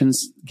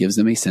 emotions gives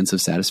them a sense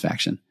of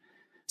satisfaction.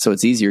 So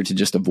it's easier to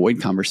just avoid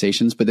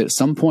conversations. But at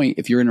some point,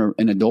 if you're in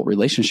an adult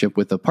relationship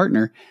with a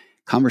partner,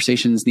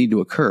 conversations need to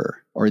occur,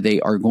 or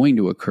they are going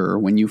to occur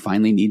when you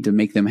finally need to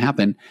make them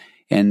happen.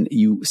 And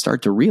you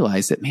start to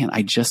realize that, man,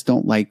 I just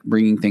don't like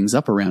bringing things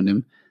up around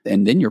him.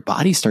 And then your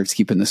body starts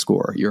keeping the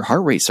score. Your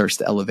heart rate starts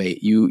to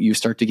elevate. You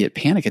start to get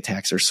panic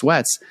attacks or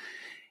sweats.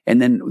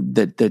 And then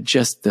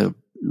the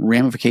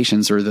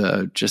ramifications, or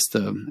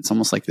it's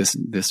almost like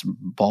this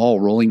ball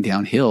rolling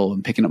downhill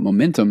and picking up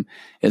momentum,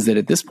 is that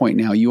at this point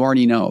now you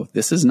already know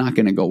this is not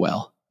going to go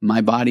well. My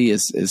body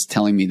is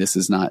telling me this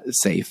is not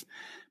safe.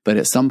 But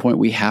at some point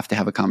we have to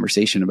have a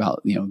conversation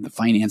about, the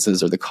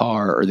finances or the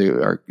car or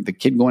the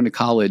kid going to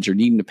college or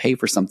needing to pay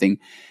for something.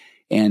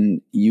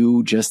 And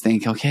you just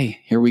think, okay,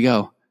 here we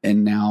go.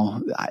 And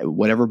now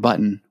whatever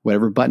button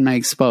I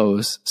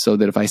expose, so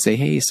that if I say,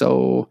 hey,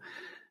 so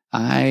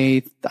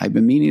I've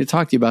been meaning to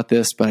talk to you about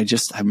this, but I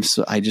just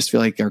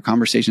feel like our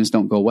conversations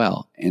don't go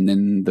well. And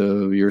then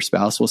your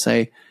spouse will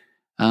say,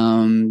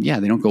 yeah,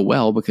 they don't go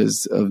well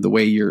because of the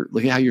way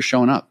look at how you're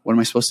showing up. What am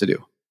I supposed to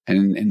do?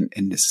 And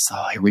this is,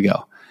 here we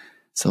go.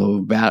 So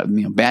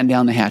batten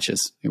down the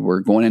hatches.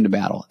 We're going into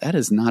battle. That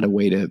is not a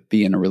way to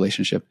be in a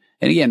relationship.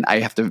 And again,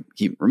 I have to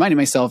keep reminding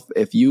myself,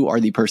 if you are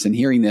the person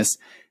hearing this,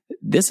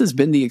 this has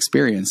been the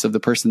experience of the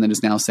person that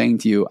is now saying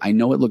to you, I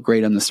know it looked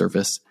great on the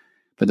surface,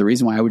 but the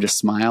reason why I would just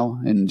smile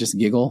and just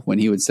giggle when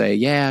he would say,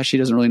 yeah, she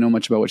doesn't really know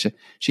much about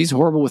she's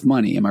horrible with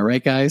money. Am I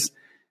right, guys?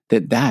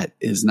 That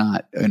is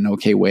not an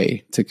okay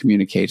way to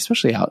communicate,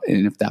 especially out.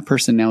 And if that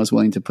person now is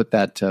willing to put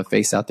that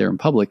face out there in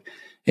public,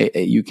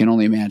 you can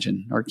only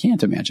imagine, or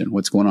can't imagine,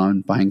 what's going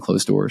on behind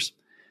closed doors.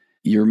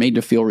 You're made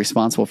to feel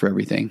responsible for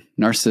everything.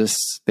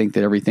 Narcissists think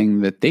that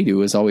everything that they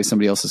do is always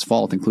somebody else's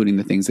fault, including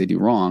the things they do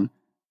wrong.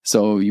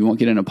 So you won't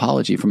get an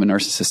apology from a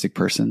narcissistic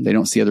person. They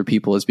don't see other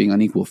people as being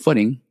on equal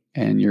footing,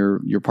 and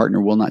your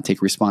partner will not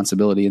take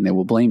responsibility, and they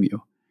will blame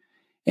you.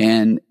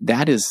 And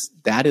that is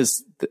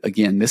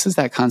again, this is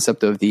that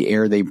concept of the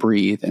air they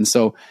breathe. And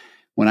so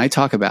when I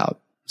talk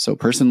about,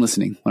 person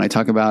listening, when I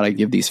talk about, I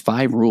give these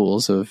 5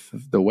 rules of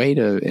the way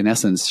to, in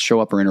essence,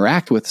 show up or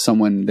interact with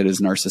someone that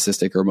is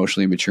narcissistic or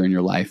emotionally immature in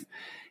your life.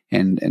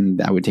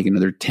 And I would take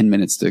another 10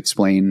 minutes to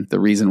explain the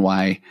reason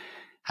why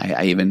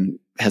I even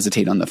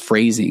hesitate on the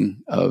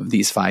phrasing of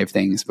these 5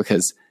 things,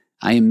 because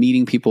I am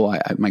meeting people.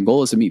 My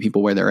goal is to meet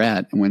people where they're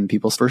at. And when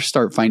people first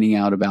start finding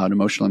out about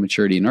emotional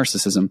immaturity and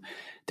narcissism,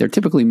 they're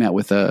typically met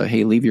with a,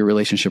 hey, leave your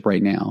relationship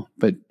right now.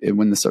 But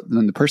when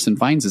the person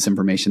finds this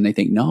information, they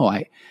think, no,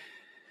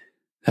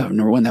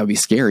 number one, that would be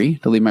scary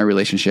to leave my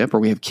relationship, or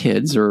we have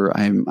kids, or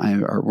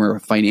we're a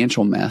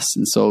financial mess.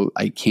 And so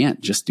I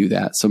can't just do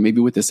that. So maybe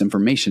with this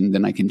information,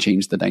 then I can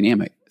change the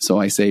dynamic. So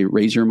I say,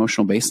 raise your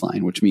emotional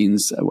baseline, which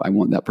means I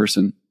want that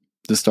person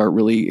to start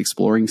really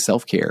exploring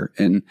self-care.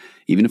 And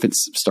even if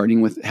it's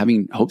starting with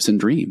having hopes and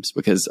dreams,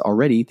 because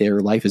already their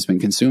life has been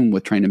consumed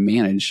with trying to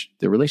manage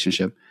the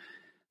relationship,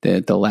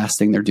 that the last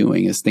thing they're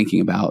doing is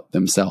thinking about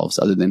themselves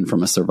other than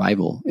from a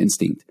survival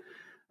instinct.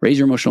 Raise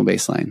your emotional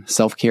baseline.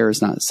 Self-care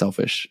is not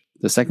selfish.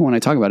 The second one I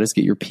talk about is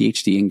get your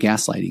PhD in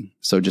gaslighting.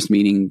 So just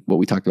meaning what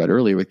we talked about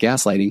earlier with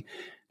gaslighting,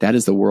 that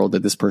is the world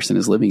that this person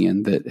is living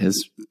in that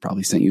has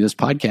probably sent you this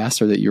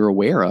podcast or that you're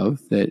aware of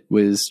that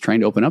was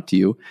trying to open up to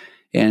you.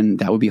 And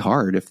that would be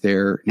hard if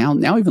they're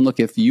now even look,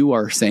 if you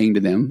are saying to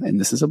them, and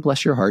this is a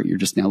bless your heart, you're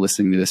just now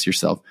listening to this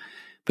yourself.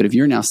 But if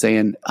you're now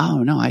saying,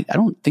 oh no, I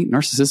don't think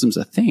narcissism's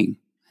a thing.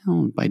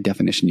 Well, by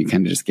definition, you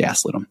kind of just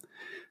gaslit them.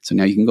 So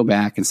now you can go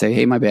back and say,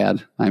 hey, my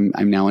bad. I'm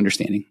now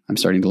understanding. I'm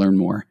starting to learn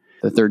more.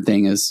 The third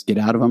thing is get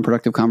out of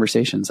unproductive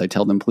conversations. I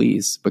tell them,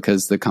 please,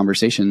 because the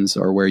conversations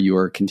are where you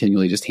are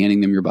continually just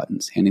handing them your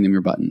buttons,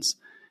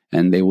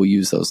 and they will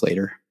use those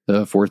later.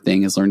 The fourth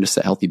thing is learn to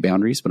set healthy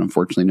boundaries, but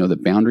unfortunately know that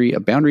a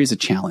boundary is a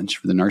challenge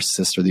for the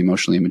narcissist or the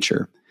emotionally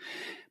immature.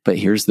 But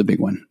here's the big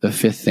one. The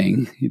fifth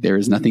thing, there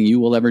is nothing you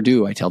will ever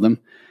do, I tell them,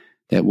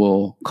 that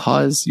will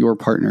cause your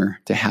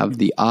partner to have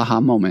the aha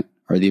moment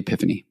or the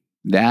epiphany.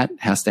 That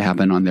has to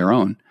happen on their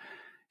own.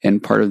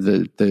 And part of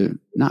the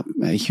not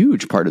a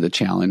huge part of the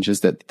challenge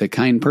is that the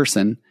kind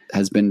person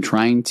has been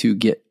trying to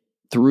get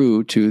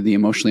through to the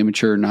emotionally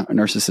mature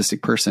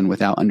narcissistic person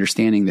without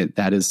understanding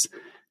that is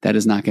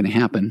not going to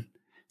happen.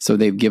 So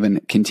they've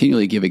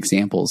continually give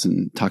examples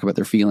and talk about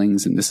their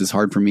feelings, and this is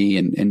hard for me,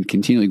 and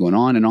continually going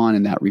on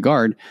in that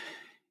regard,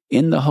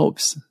 in the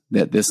hopes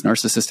that this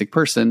narcissistic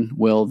person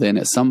will then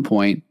at some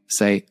point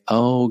say,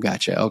 oh,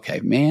 gotcha.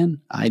 Okay,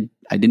 man, I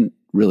didn't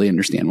really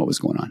understand what was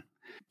going on.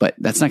 But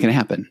that's not going to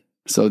happen.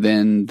 So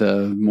then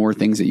the more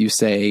things that you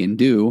say and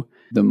do,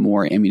 the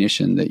more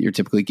ammunition that you're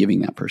typically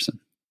giving that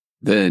person.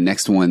 The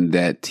next one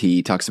that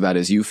he talks about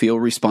is you feel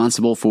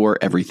responsible for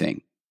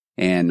everything.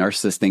 And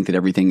narcissists think that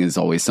everything is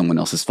always someone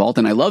else's fault.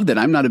 And I love that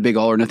I'm not a big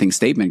all or nothing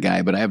statement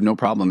guy, but I have no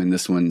problem in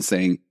this one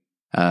saying,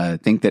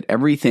 think that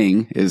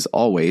everything is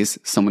always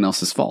someone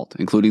else's fault,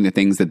 including the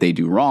things that they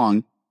do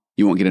wrong.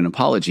 You won't get an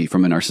apology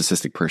from a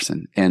narcissistic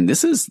person. And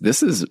this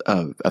is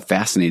a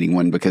fascinating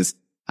one because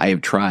I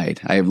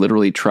have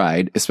literally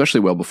tried,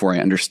 especially well before I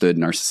understood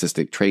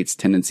narcissistic traits,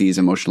 tendencies,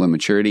 emotional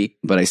immaturity.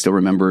 But I still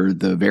remember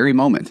the very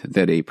moment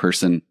that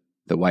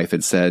the wife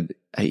had said,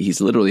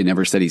 he's literally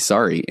never said he's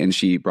sorry. And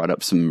she brought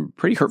up some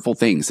pretty hurtful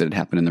things that had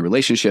happened in the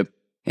relationship.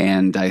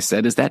 And I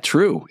said, is that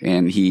true?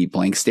 And he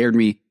blank stared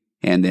me.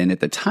 And then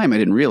at the time, I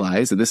didn't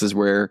realize that this is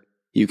where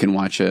you can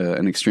watch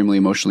an extremely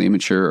emotionally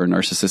immature or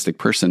narcissistic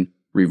person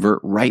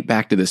revert right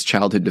back to this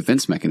childhood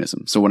defense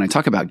mechanism. So when I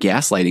talk about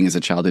gaslighting as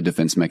a childhood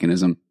defense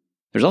mechanism,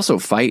 there's also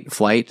fight,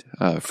 flight,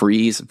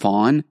 freeze,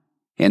 fawn.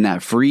 And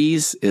that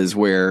freeze is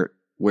where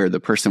the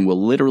person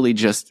will literally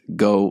just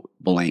go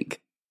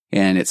blank.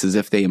 And it's as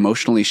if they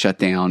emotionally shut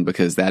down,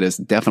 because that is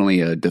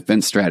definitely a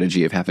defense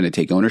strategy of having to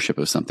take ownership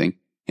of something,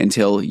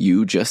 until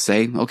you just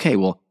say, okay,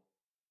 well,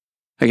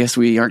 I guess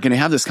we aren't going to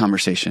have this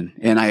conversation.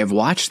 And I have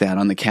watched that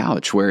on the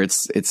couch where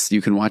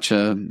you can watch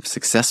a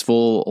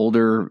successful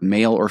older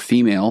male or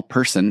female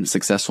person,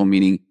 successful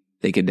meaning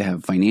they could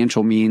have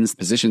financial means,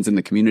 positions in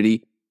the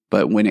community.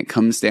 But when it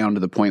comes down to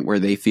the point where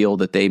they feel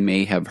that they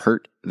may have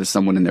hurt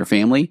someone in their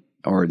family,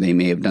 or they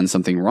may have done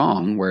something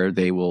wrong, where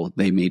they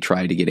may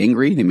try to get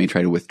angry, they may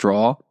try to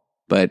withdraw,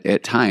 but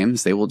at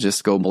times they will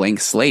just go blank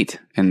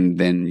slate. And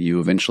then you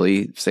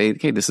eventually say,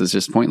 okay, this is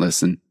just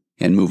pointless, and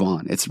move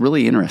on. It's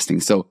really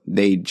interesting. So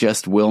they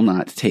just will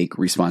not take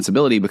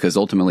responsibility, because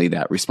ultimately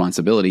that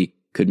responsibility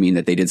could mean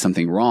that they did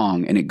something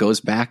wrong. And it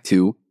goes back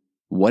to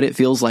what it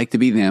feels like to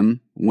be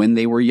them when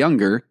they were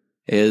younger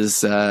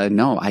is,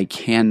 no, I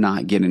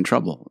cannot get in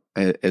trouble.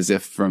 As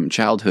if from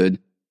childhood,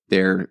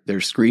 they're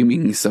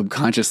screaming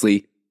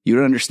subconsciously, you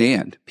don't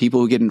understand. People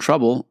who get in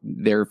trouble,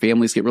 their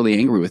families get really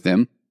angry with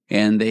them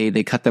and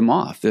they cut them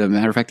off. As a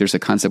matter of fact, there's a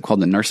concept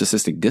called the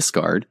narcissistic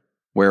discard,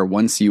 where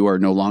once you are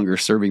no longer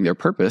serving their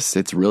purpose,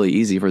 it's really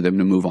easy for them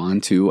to move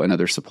on to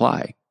another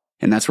supply.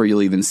 And that's where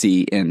you'll even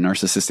see in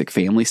narcissistic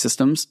family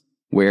systems,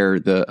 where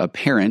a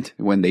parent,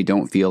 when they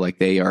don't feel like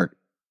they are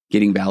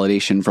getting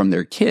validation from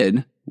their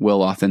kid,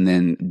 will often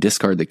then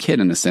discard the kid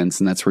in a sense.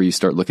 And that's where you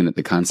start looking at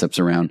the concepts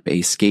around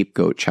a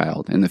scapegoat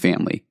child in the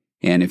family.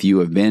 And if you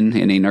have been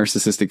in a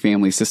narcissistic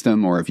family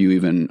system, or if you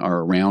even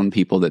are around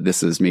people that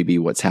this is maybe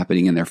what's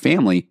happening in their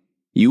family,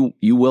 you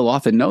will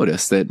often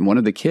notice that one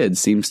of the kids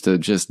seems to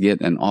just get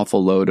an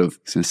awful load of,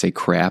 I was going to say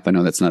crap. I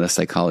know that's not a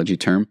psychology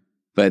term,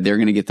 but they're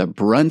going to get the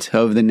brunt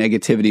of the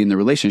negativity in the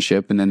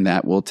relationship. And then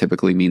that will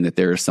typically mean that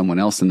there is someone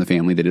else in the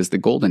family that is the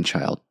golden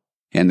child.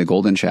 And the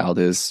golden child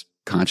is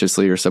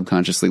consciously or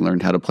subconsciously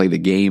learned how to play the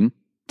game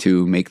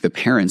to make the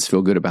parents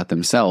feel good about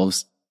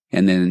themselves.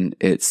 And then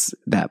it's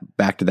that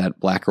back to that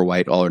black or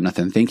white, all or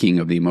nothing thinking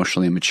of the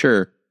emotionally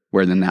immature,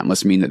 where then that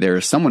must mean that there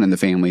is someone in the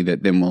family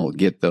that then will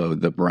get the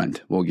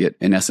brunt, will get,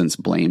 in essence,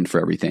 blamed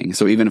for everything.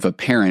 So even if a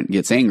parent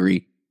gets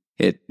angry,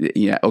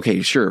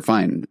 okay, sure,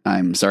 fine.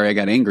 I'm sorry I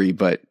got angry,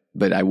 but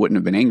I wouldn't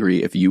have been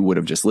angry if you would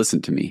have just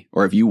listened to me,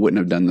 or if you wouldn't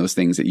have done those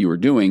things that you were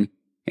doing.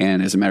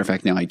 And as a matter of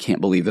fact, now I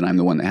can't believe that I'm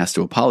the one that has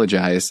to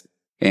apologize.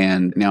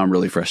 And now I'm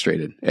really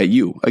frustrated at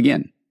you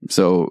again.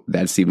 So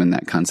that's even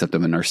that concept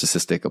of a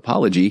narcissistic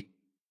apology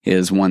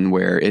is one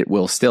where it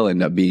will still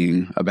end up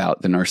being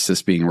about the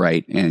narcissist being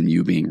right and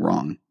you being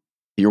wrong.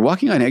 You're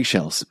walking on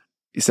eggshells.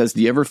 He says,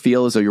 do you ever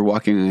feel as though you're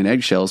walking on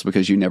eggshells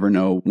because you never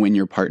know when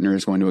your partner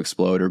is going to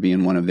explode or be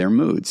in one of their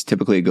moods?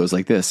 Typically, it goes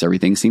like this.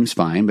 Everything seems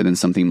fine, but then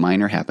something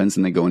minor happens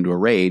and they go into a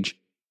rage.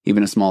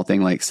 Even a small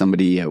thing like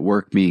somebody at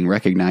work being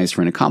recognized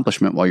for an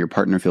accomplishment while your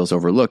partner feels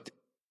overlooked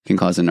can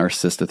cause a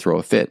narcissist to throw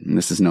a fit. And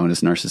this is known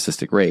as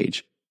narcissistic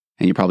rage.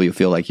 And you probably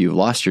feel like you've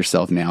lost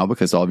yourself now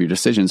because all of your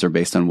decisions are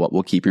based on what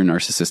will keep your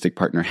narcissistic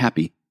partner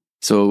happy.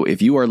 So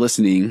if you are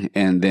listening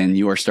and then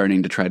you are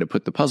starting to try to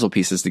put the puzzle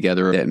pieces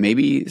together, that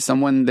maybe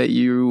someone that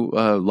you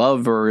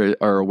love or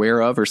are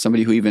aware of, or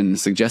somebody who even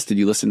suggested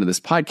you listen to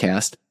this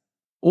podcast,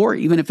 or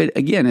even if it,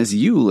 again, is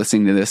you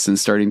listening to this and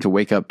starting to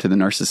wake up to the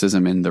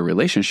narcissism in the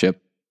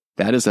relationship,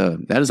 that is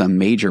a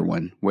major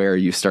one where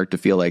you start to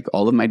feel like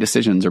all of my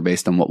decisions are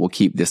based on what will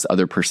keep this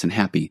other person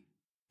happy.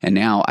 And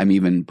now I'm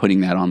even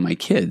putting that on my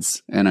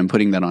kids, and I'm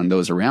putting that on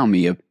those around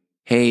me of,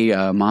 hey,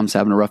 mom's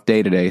having a rough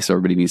day today, so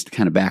everybody needs to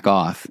kind of back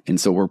off. And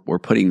so we're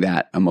putting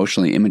that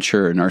emotionally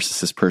immature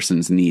narcissist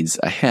person's needs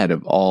ahead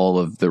of all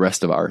of the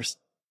rest of ours.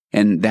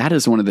 And that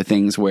is one of the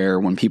things where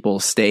when people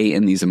stay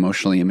in these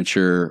emotionally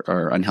immature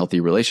or unhealthy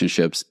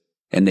relationships,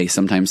 and they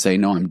sometimes say,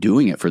 no, I'm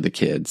doing it for the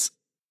kids.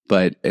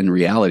 But in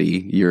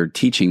reality, you're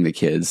teaching the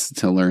kids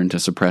to learn to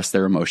suppress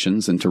their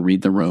emotions and to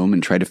read the room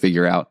and try to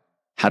figure out,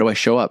 how do I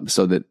show up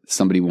so that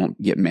somebody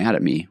won't get mad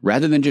at me,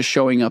 rather than just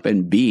showing up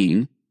and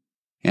being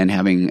and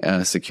having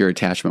a secure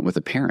attachment with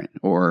a parent,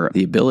 or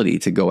the ability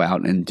to go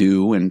out and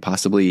do and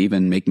possibly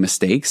even make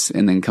mistakes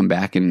and then come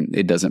back and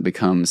it doesn't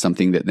become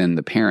something that then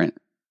the parent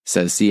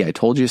says, see, I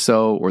told you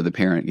so, or the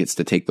parent gets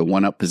to take the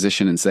one-up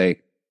position and say,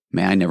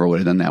 man, I never would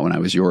have done that when I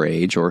was your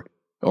age, or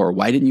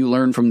why didn't you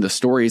learn from the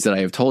stories that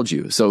I have told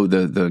you? So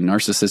the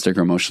narcissistic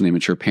or emotionally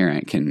immature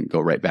parent can go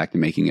right back to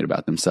making it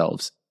about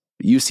themselves.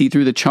 You see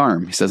through the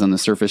charm. He says on the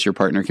surface, your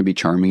partner can be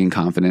charming and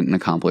confident and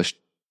accomplished.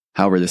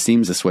 However, this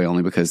seems this way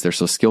only because they're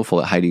so skillful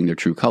at hiding their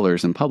true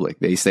colors in public.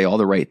 They say all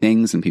the right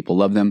things and people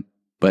love them,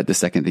 but the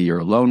second that you're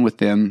alone with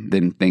them,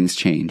 then things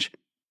change.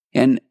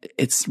 And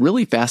it's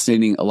really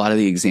fascinating, a lot of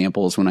the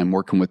examples when I'm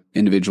working with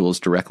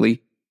individuals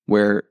directly,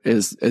 where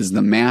as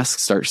the mask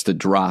starts to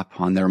drop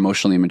on their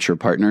emotionally immature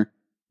partner,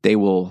 they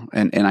will,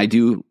 and I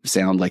do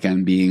sound like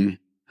I'm being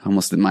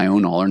almost in my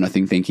own all or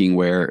nothing thinking,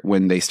 where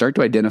when they start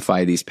to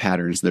identify these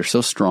patterns, they're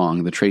so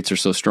strong, the traits are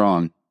so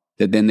strong,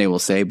 that then they will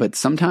say, but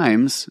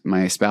sometimes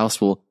my spouse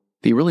will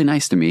be really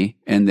nice to me.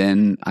 And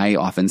then I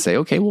often say,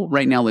 okay, well,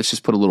 right now, let's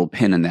just put a little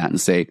pin in that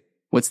and say,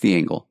 what's the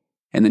angle?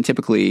 And then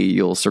typically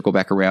you'll circle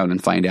back around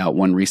and find out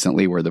one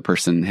recently where the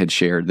person had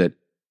shared that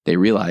they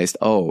realized,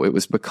 oh, it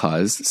was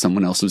because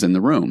someone else was in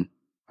the room,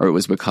 or it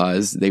was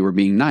because they were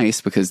being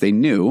nice because they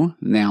knew.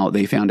 Now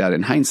they found out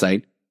in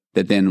hindsight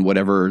that then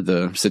whatever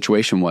the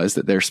situation was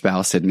that their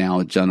spouse had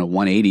now done a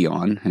 180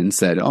 on and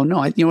said, oh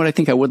no, you know what? I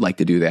think I would like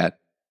to do that.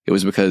 It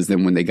was because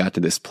then when they got to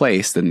this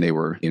place, then they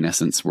were, in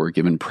essence, were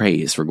given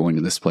praise for going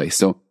to this place.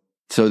 So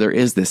there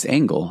is this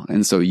angle.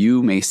 And so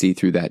you may see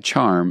through that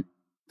charm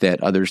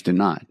that others do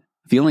not.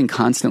 Feeling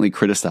constantly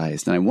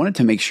criticized. And I wanted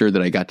to make sure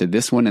that I got to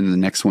this one and the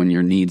next one,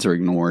 your needs are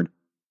ignored.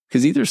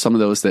 Because either some of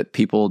those that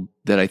people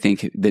that I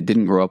think that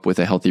didn't grow up with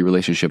a healthy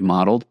relationship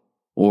modeled,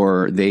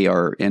 or they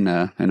are in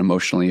an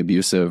emotionally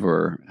abusive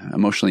or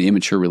emotionally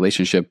immature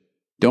relationship,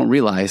 don't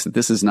realize that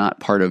this is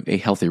not part of a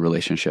healthy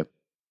relationship.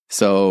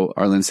 So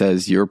Arlen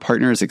says, your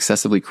partner is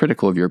excessively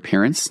critical of your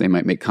appearance. They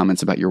might make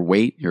comments about your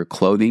weight, your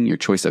clothing, your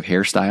choice of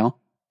hairstyle.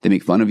 They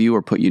make fun of you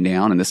or put you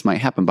down, and this might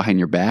happen behind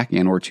your back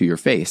and or to your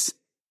face.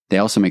 They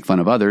also make fun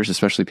of others,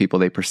 especially people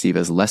they perceive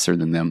as lesser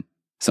than them.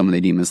 Someone they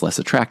deem as less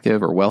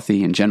attractive or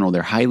wealthy. In general,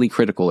 they're highly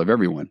critical of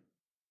everyone.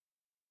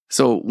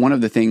 So one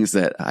of the things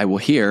that I will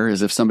hear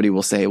is if somebody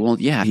will say, well,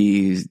 yeah,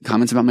 he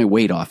comments about my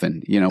weight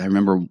often. You know, I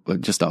remember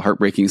just a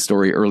heartbreaking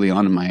story early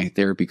on in my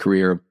therapy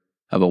career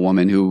of a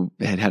woman who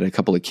had had a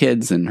couple of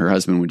kids, and her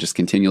husband would just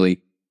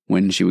continually,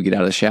 when she would get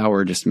out of the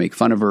shower, just make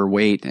fun of her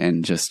weight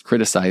and just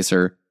criticize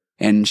her.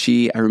 And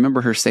I remember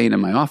her saying in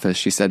my office,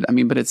 she said, I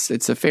mean, but it's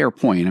a fair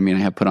point. I mean, I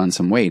have put on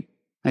some weight.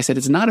 I said,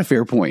 it's not a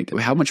fair point.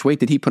 How much weight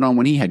did he put on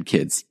when he had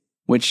kids?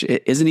 Which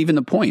isn't even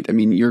the point. I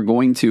mean, you're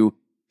going to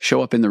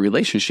show up in the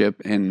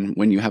relationship. And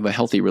when you have a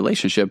healthy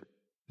relationship,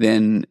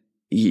 then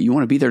you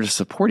want to be there to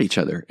support each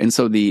other. And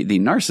so the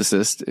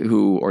narcissist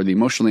or the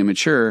emotionally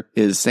immature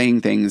is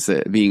saying things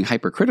that being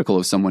hypercritical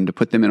of someone to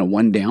put them in a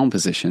one down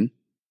position.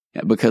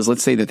 Because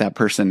let's say that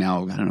person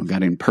now,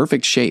 got in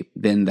perfect shape.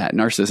 Then that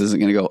narcissist isn't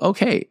going to go,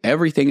 okay,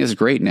 everything is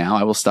great now.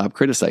 I will stop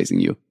criticizing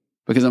you.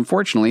 Because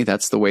unfortunately,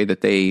 that's the way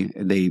that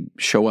they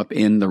show up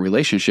in the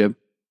relationship,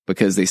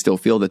 because they still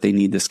feel that they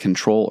need this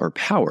control or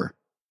power.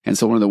 And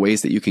so one of the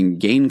ways that you can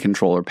gain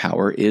control or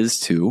power is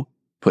to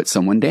put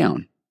someone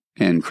down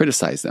and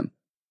criticize them.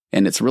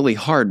 And it's really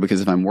hard, because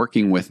if I'm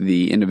working with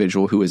the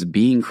individual who is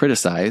being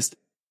criticized,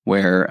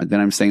 where then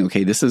I'm saying,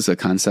 okay, this is a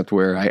concept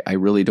where I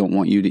really don't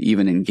want you to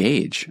even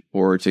engage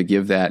or to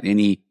give that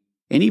any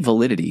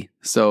validity.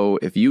 So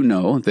if you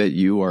know that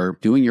you are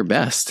doing your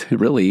best, it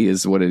really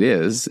is what it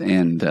is.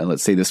 And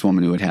let's say this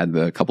woman who had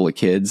a couple of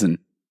kids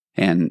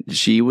and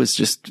she was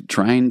just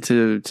trying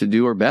to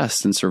do her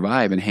best and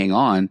survive and hang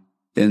on.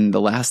 then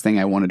the last thing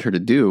I wanted her to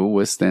do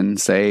was then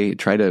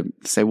try to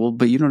say, well,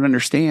 but you don't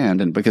understand.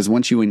 And because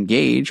once you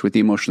engage with the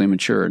emotionally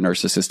immature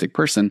narcissistic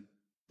person,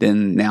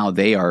 then now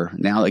they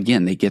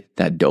get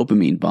that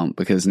dopamine bump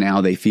because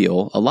now they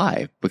feel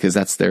alive, because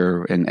that's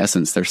in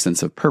essence, their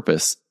sense of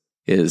purpose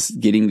is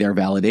getting their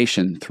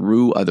validation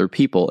through other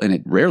people. And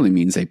it rarely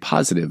means a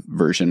positive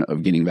version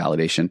of getting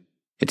validation.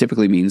 It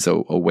typically means a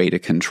way to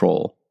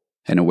control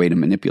and a way to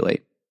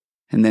manipulate.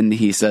 And then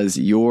he says,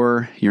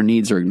 your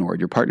needs are ignored.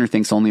 Your partner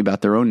thinks only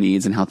about their own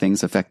needs and how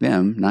things affect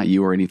them, not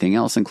you or anything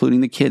else,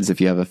 including the kids if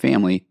you have a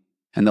family.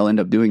 And they'll end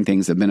up doing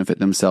things that benefit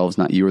themselves,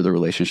 not you or the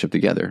relationship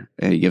together.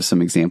 And he gives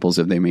some examples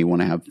of they may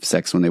want to have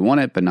sex when they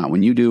want it, but not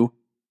when you do.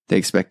 They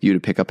expect you to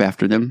pick up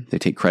after them. They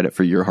take credit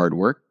for your hard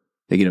work.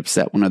 They get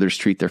upset when others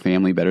treat their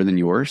family better than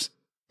yours.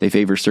 They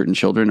favor certain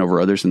children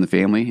over others in the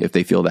family if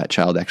they feel that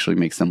child actually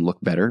makes them look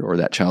better or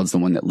that child's the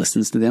one that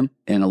listens to them.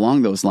 And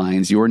along those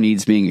lines, your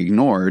needs being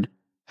ignored,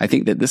 I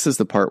think that this is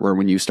the part where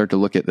when you start to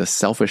look at the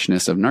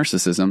selfishness of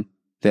narcissism,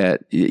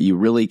 that you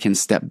really can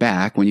step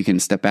back, when you can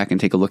step back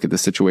and take a look at the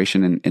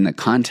situation in the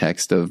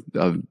context of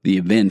the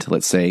event,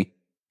 let's say,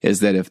 is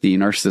that if the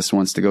narcissist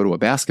wants to go to a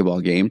basketball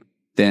game,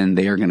 then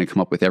they are going to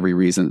come up with every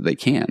reason that they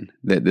can,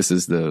 that this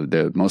is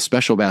the most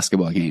special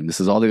basketball game.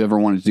 This is all they've ever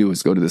wanted to do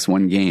is go to this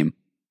one game.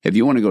 If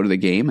you want to go to the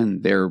game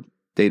and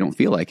they don't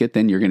feel like it,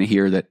 then you're going to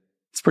hear that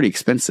it's pretty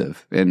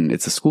expensive and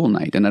it's a school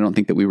night. And I don't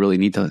think that we really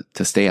need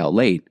to stay out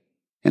late.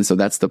 And so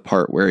that's the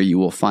part where you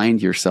will find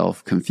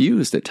yourself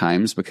confused at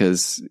times,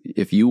 because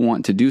if you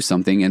want to do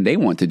something and they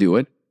want to do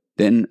it,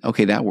 then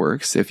okay, that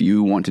works. If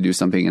you want to do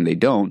something and they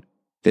don't,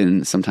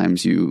 then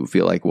sometimes you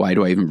feel like, why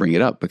do I even bring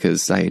it up?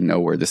 Because I know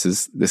where this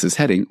is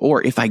heading.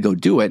 Or if I go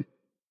do it,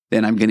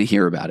 then I'm going to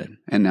hear about it.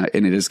 And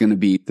it is going to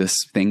be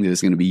this thing that is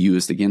going to be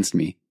used against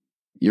me.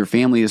 Your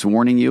family is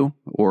warning you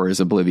or is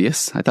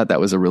oblivious. I thought that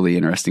was a really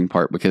interesting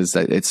part because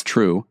it's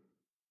true.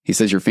 He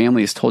says your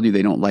family has told you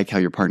they don't like how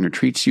your partner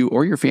treats you,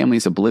 or your family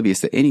is oblivious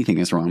that anything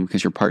is wrong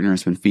because your partner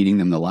has been feeding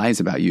them the lies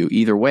about you.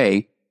 Either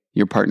way,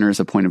 your partner is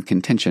a point of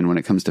contention when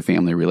it comes to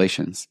family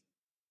relations.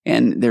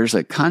 And there's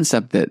a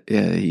concept that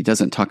he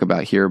doesn't talk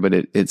about here, but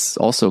it's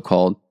also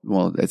called,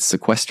 it's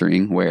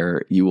sequestering,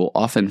 where you will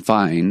often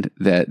find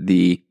that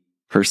the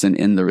person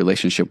in the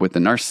relationship with the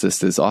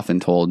narcissist is often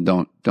told,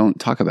 don't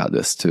talk about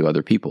this to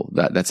other people.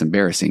 That's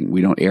embarrassing. We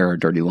don't air our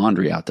dirty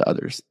laundry out to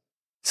others.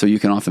 So you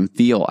can often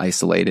feel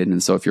isolated.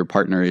 And so if your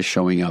partner is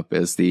showing up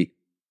as the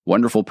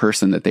wonderful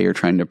person that they are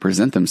trying to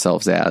present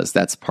themselves as,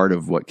 that's part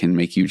of what can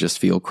make you just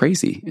feel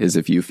crazy, is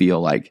if you feel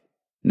like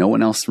no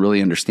one else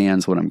really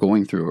understands what I'm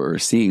going through or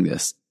is seeing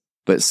this.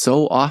 But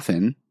so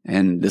often,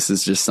 and this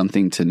is just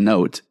something to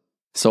note,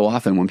 so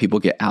often when people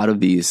get out of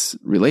these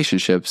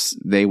relationships,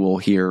 they will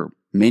hear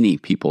many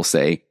people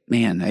say,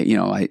 man, I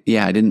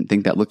didn't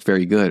think that looked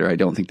very good, or I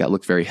don't think that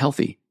looked very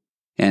healthy.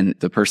 And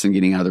the person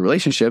getting out of the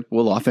relationship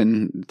will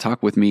often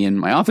talk with me in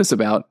my office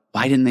about,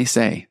 why didn't they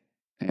say?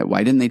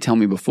 Why didn't they tell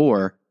me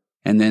before?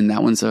 And then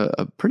that one's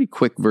a pretty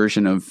quick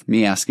version of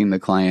me asking the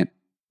client,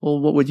 well,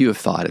 what would you have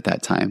thought at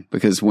that time?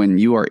 Because when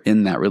you are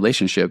in that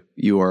relationship,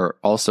 you are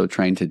also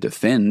trying to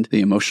defend the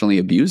emotionally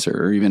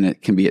abuser, or even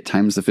it can be at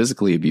times the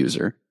physically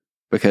abuser.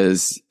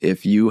 Because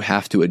if you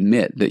have to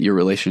admit that your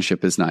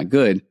relationship is not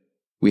good,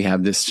 we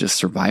have this just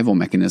survival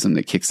mechanism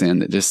that kicks in,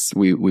 that just,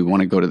 we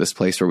want to go to this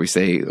place where we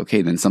say,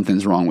 okay, then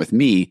something's wrong with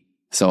me,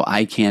 so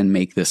I can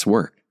make this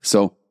work.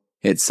 So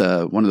it's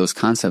one of those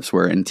concepts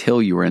where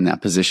until you are in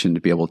that position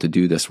to be able to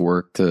do this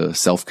work, to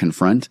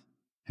self-confront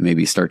and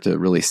maybe start to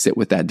really sit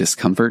with that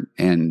discomfort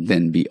and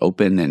then be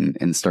open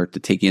and start to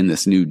take in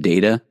this new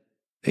data,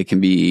 it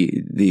can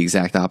be the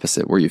exact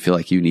opposite, where you feel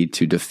like you need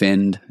to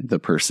defend the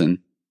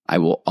person. I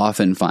will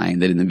often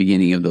find that in the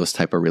beginning of those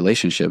type of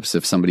relationships,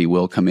 if somebody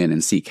will come in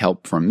and seek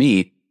help from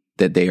me,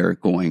 that they are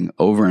going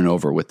over and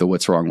over with the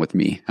what's wrong with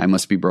me, I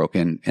must be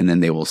broken. And then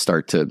they will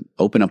start to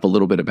open up a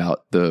little bit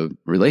about the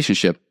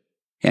relationship.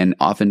 And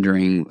often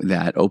during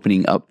that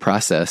opening up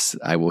process,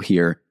 I will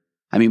hear,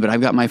 but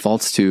I've got my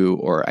faults too,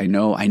 or I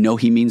know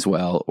he means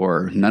well,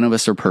 or none of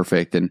us are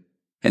perfect. And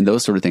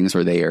those sort of things,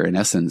 where they are in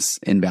essence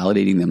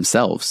invalidating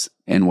themselves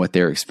and what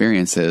their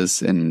experience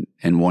is, and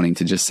wanting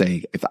to just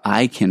say, if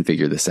I can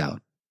figure this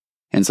out.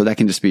 And so that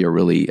can just be a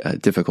really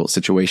difficult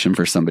situation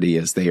for somebody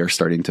as they are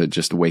starting to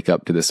just wake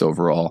up to this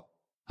overall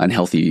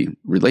unhealthy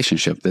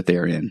relationship that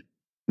they're in.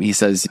 He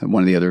says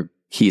one of the other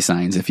key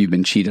signs, if you've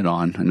been cheated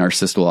on, a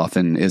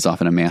narcissist is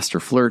often a master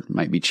flirt,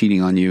 might be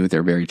cheating on you.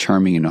 They're very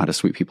charming and know how to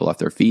sweep people off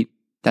their feet.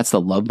 That's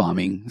the love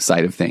bombing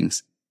side of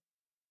things.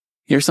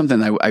 Here's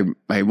something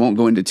I won't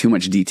go into too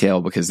much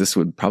detail because this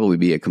would probably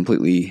be a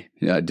completely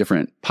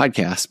different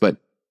podcast, but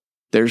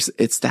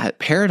it's that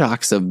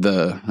paradox of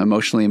the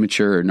emotionally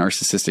immature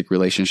narcissistic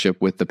relationship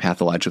with the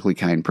pathologically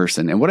kind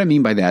person. And what I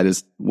mean by that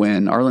is,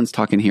 when Arlen's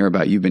talking here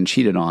about you've been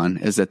cheated on,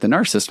 is that the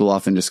narcissist will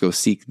often just go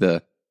seek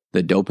the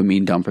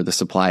dopamine dump or the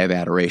supply of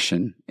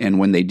adoration. And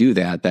when they do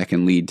that, that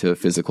can lead to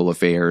physical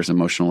affairs,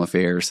 emotional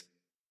affairs.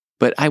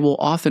 But I will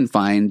often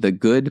find the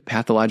good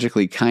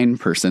pathologically kind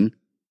person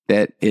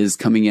that is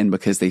coming in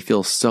because they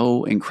feel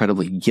so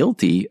incredibly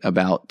guilty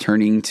about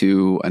turning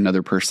to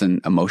another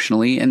person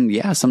emotionally and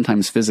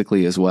sometimes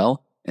physically as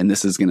well. And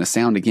this is going to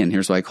sound, again,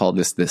 here's why I call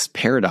this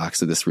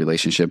paradox of this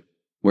relationship,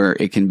 where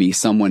it can be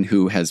someone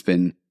who has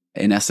been,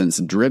 in essence,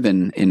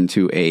 driven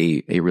into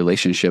a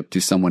relationship to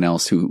someone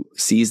else who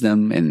sees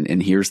them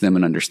and hears them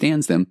and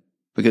understands them,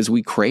 because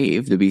we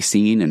crave to be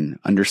seen and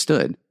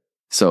understood.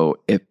 So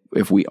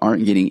if we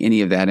aren't getting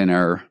any of that in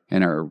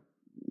our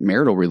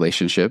marital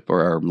relationship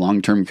or our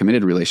long-term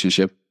committed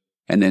relationship,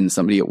 and then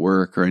somebody at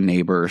work or a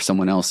neighbor or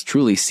someone else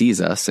truly sees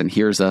us and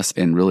hears us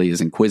and really is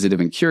inquisitive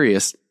and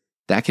curious,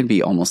 that can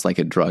be almost like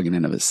a drug in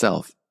and of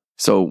itself.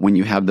 So when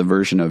you have the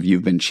version of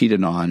you've been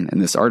cheated on in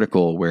this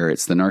article, where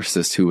it's the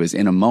narcissist who is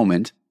in a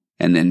moment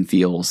and then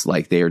feels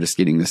like they are just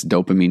getting this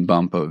dopamine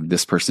bump of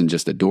this person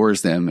just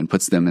adores them and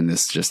puts them in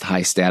this just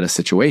high status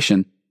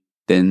situation,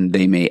 then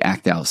they may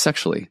act out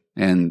sexually.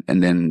 And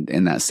then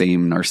in that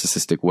same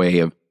narcissistic way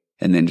of,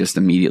 and then just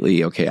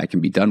immediately, okay, I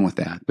can be done with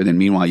that. But then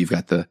meanwhile, you've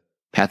got the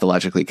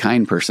pathologically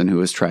kind person who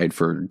has tried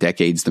for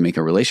decades to make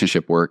a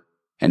relationship work.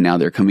 And now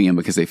they're coming in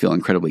because they feel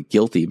incredibly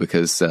guilty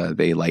because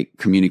they like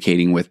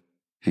communicating with,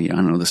 I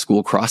don't know, the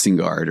school crossing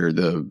guard or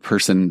the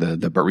person, the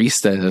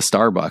barista at a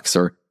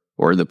Starbucks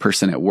or the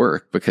person at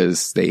work,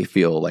 because they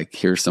feel like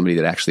here's somebody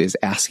that actually is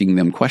asking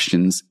them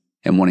questions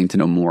and wanting to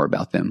know more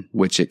about them,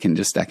 which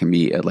that can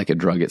be like a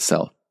drug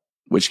itself,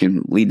 which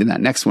can lead to that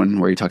next one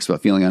where he talks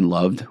about feeling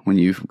unloved. When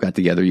you got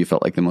together, you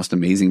felt like the most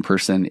amazing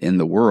person in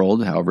the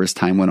world. However, as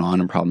time went on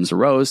and problems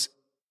arose,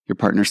 your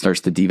partner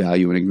starts to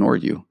devalue and ignore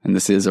you. And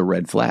this is a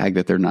red flag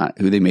that they're not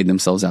who they made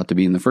themselves out to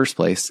be in the first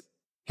place.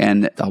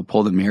 And I'll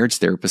pull the marriage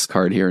therapist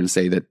card here and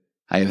say that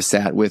I have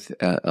sat with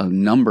a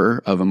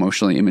number of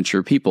emotionally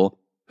immature people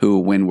who,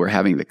 when we're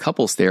having the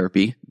couples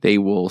therapy, they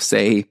will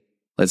say,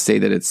 let's say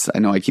that I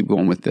know I keep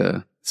going with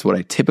it's what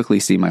I typically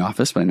see in my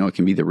office, but I know it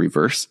can be the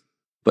reverse.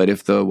 But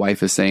if the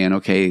wife is saying,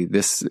 okay,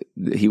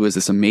 he was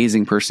this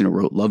amazing person who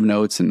wrote love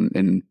notes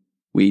and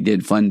we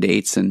did fun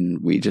dates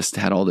and we just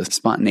had all this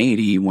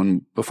spontaneity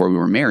before we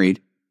were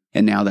married.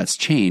 And now that's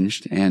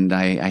changed. And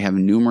I have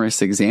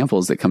numerous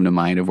examples that come to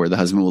mind of where the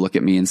husband will look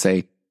at me and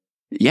say,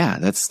 yeah,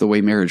 that's the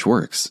way marriage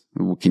works.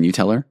 Can you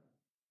tell her?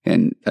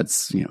 And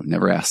that's,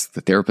 never ask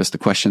the therapist a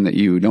question that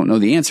you don't know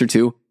the answer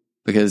to,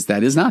 because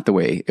that is not the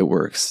way it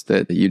works.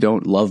 That you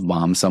don't love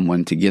bomb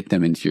someone to get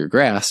them into your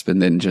grasp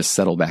and then just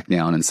settle back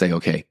down and say,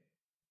 okay,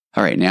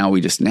 all right, now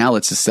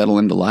let's just settle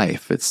into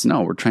life.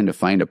 We're trying to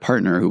find a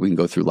partner who we can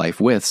go through life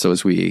with. So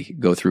as we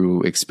go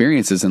through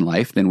experiences in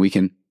life, then we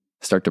can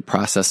start to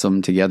process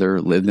them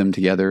together, live them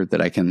together, that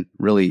I can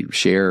really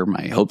share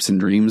my hopes and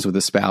dreams with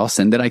a spouse,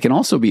 and that I can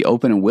also be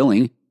open and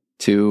willing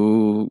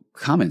to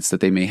comments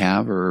that they may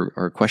have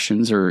or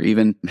questions or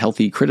even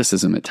healthy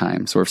criticism at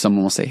times. Or if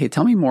someone will say, hey,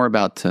 tell me more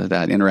about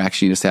that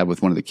interaction you just had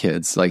with one of the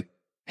kids, like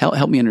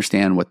help me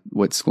understand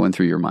what's going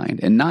through your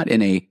mind, and not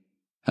in a,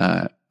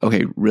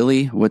 okay,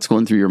 really what's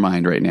going through your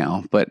mind right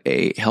now, but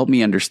help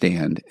me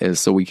understand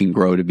so we can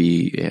grow to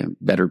be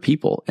better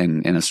people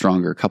and a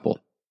stronger couple.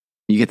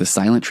 You get the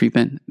silent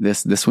treatment.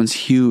 This one's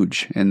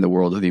huge in the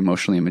world of the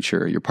emotionally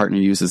immature. Your partner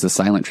uses the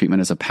silent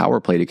treatment as a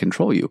power play to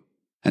control you.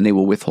 And they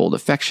will withhold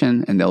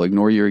affection and they'll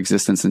ignore your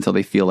existence until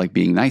they feel like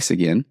being nice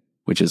again,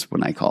 which is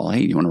when I call,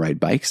 hey, do you want to ride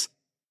bikes?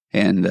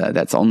 And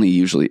that's only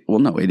usually, well,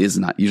 no, it is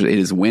not usually. It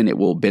is when it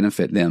will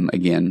benefit them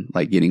again,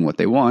 like getting what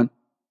they want.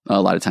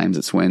 A lot of times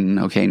it's when,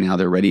 okay, now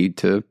they're ready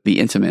to be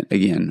intimate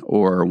again,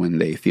 or when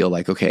they feel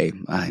like, okay,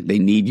 they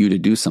need you to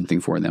do something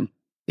for them.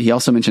 He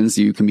also mentions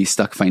you can be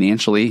stuck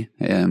financially,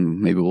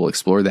 and maybe we'll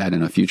explore that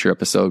in a future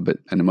episode, but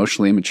an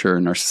emotionally immature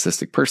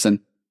narcissistic person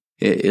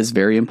is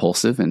very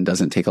impulsive and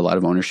doesn't take a lot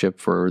of ownership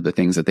for the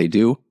things that they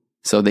do.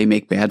 So they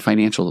make bad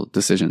financial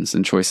decisions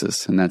and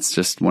choices. And that's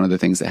just one of the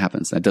things that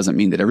happens. That doesn't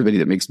mean that everybody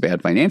that makes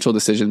bad financial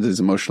decisions is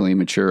emotionally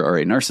immature or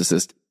a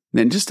narcissist.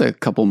 Then just a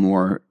couple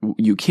more.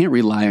 You can't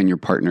rely on your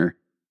partner.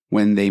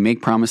 When they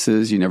make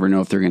promises, you never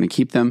know if they're going to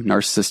keep them.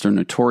 Narcissists are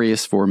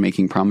notorious for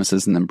making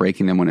promises and then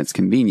breaking them when it's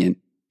convenient.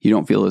 You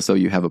don't feel as though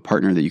you have a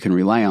partner that you can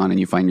rely on, and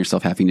you find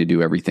yourself having to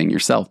do everything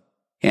yourself.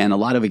 And a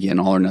lot of, again,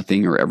 all or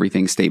nothing or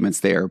everything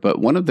statements there. But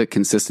one of the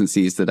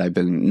consistencies that I've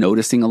been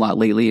noticing a lot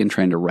lately and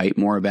trying to write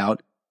more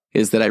about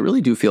is that I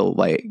really do feel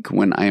like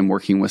when I am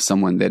working with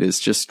someone that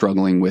is just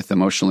struggling with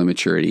emotional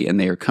immaturity and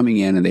they are coming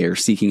in and they are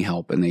seeking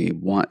help and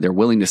they're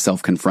willing to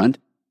self-confront,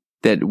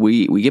 that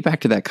we get back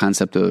to that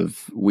concept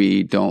of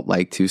we don't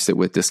like to sit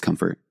with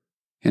discomfort.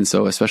 And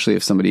so especially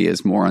if somebody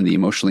is more on the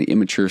emotionally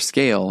immature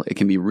scale, it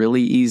can be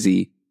really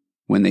easy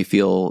when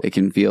it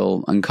can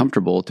feel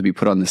uncomfortable to be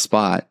put on the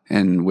spot,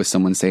 and with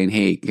someone saying,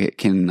 hey,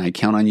 can I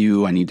count on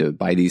you? I need to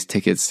buy these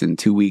tickets in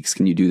 2 weeks.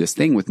 Can you do this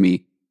thing with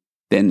me?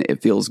 Then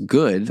it feels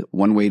good.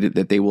 One way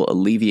that they will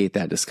alleviate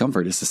that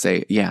discomfort is to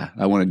say, yeah,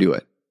 I want to do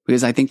it.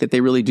 Because I think that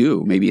they really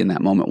do maybe in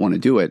that moment want to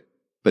do it.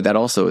 But that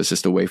also is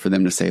just a way for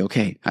them to say,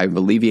 okay, I've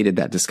alleviated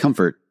that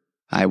discomfort.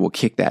 I will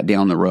kick that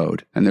down the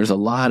road. And there's a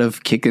lot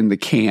of kicking the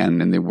can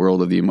in the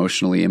world of the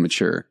emotionally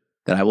immature,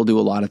 that I will do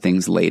a lot of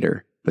things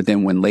later. But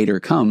then when later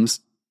comes,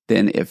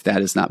 then if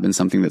that has not been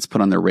something that's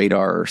put on their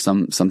radar or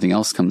something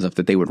else comes up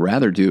that they would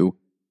rather do,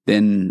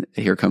 then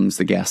here comes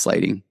the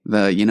gaslighting.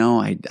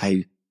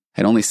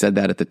 I'd only said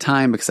that at the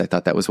time because I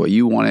thought that was what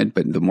you wanted.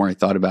 But the more I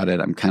thought about it,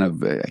 I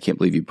can't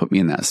believe you put me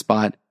in that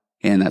spot.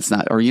 And that's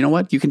not, or you know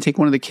what? You can take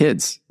one of the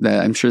kids.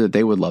 I'm sure that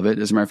they would love it.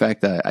 As a matter of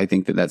fact, I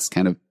think that that's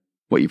kind of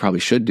what you probably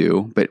should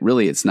do. But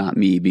really, it's not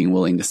me being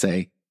willing to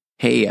say,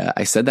 hey,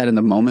 I said that in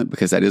the moment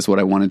because that is what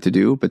I wanted to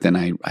do. But then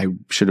I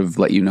should have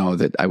let you know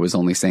that I was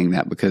only saying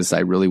that because I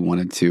really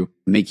wanted to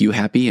make you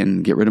happy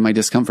and get rid of my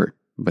discomfort.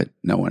 But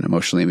no one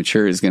emotionally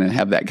immature is going to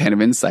have that kind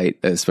of insight,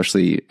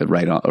 especially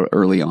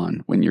early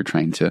on when you're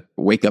trying to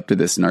wake up to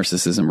this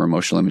narcissism or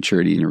emotional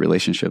immaturity in your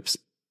relationships.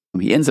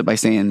 He ends up by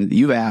saying,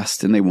 you've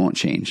asked and they won't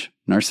change.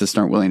 Narcissists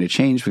aren't willing to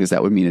change because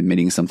that would mean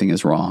admitting something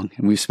is wrong.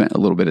 And we've spent a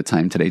little bit of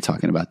time today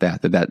talking about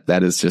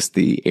that is just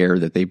the air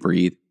that they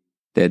breathe,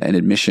 that an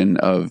admission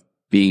of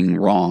being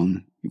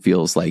wrong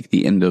feels like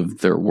the end of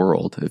their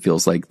world. It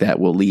feels like that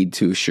will lead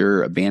to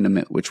sure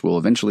abandonment, which will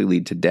eventually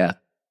lead to death.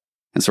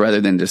 And so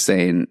rather than just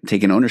saying,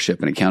 taking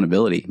ownership and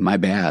accountability, my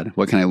bad,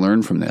 what can I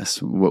learn from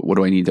this? What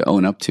do I need to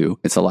own up to?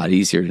 It's a lot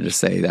easier to just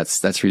say,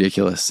 that's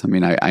ridiculous. I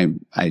mean, I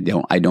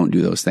don't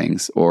do those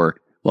things. Or,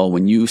 well,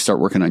 when you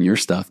start working on your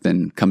stuff,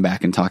 then come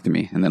back and talk to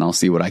me and then I'll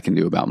see what I can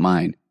do about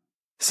mine.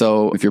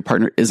 So if your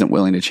partner isn't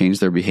willing to change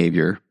their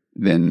behavior,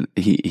 then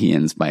he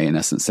ends by in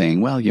essence saying,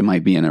 well, you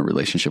might be in a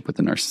relationship with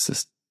a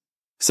narcissist.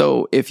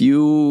 So if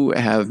you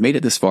have made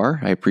it this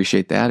far, I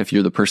appreciate that. If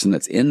you're the person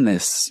that's in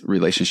this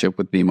relationship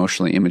with the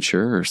emotionally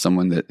immature or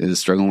someone that is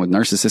struggling with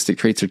narcissistic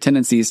traits or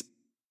tendencies,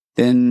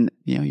 then,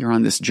 you're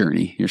on this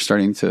journey. You're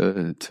starting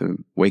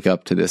to wake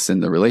up to this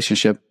in the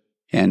relationship.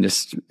 And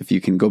just, if you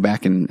can go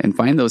back and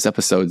find those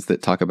episodes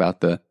that talk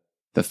about the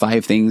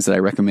 5 things that I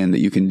recommend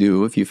that you can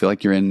do if you feel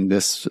like you're in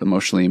this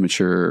emotionally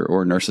immature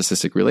or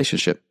narcissistic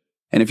relationship.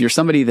 And if you're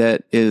somebody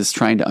that is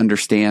trying to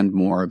understand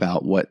more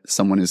about what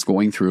someone is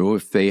going through,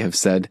 if they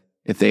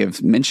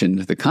have mentioned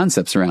the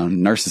concepts around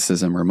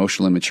narcissism or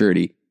emotional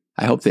immaturity,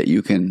 I hope that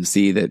you can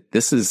see that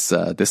this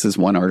is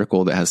one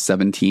article that has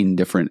 17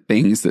 different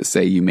things that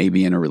say you may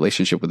be in a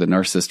relationship with a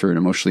narcissist or an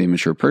emotionally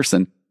immature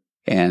person.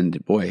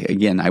 And boy,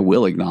 again, I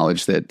will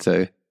acknowledge that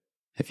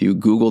if you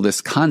Google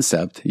this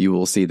concept, you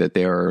will see that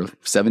there are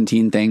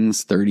 17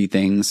 things, 30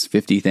 things,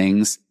 50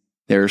 things.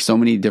 There are so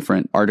many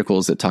different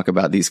articles that talk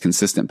about these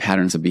consistent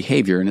patterns of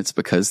behavior, and it's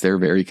because they're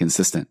very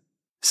consistent.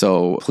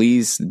 So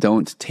please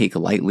don't take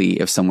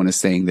lightly if someone is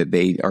saying that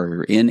they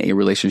are in a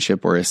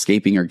relationship or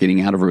escaping or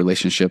getting out of a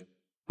relationship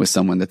with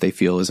someone that they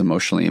feel is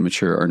emotionally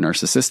immature or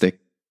narcissistic,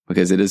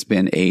 because it has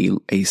been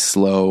a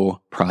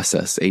slow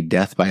process, a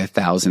death by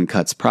 1,000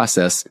 cuts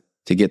process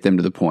to get them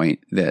to the point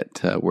that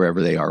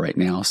wherever they are right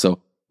now.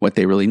 So what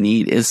they really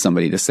need is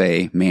somebody to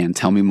say, man,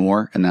 tell me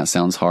more, and that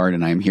sounds hard,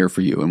 and I'm here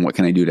for you, and what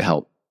can I do to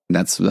help?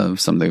 That's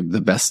some of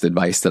the best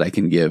advice that I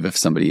can give if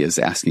somebody is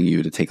asking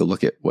you to take a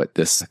look at what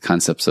this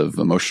concepts of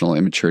emotional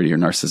immaturity or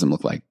narcissism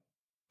look like.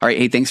 All right.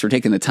 Hey, thanks for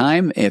taking the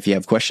time. If you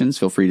have questions,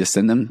 feel free to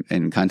send them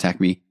and contact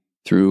me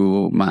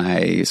through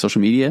my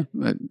social media.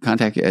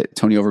 Contact at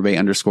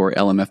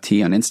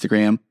TonyOverbay_LMFT on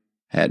Instagram,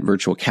 at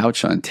Virtual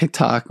Couch on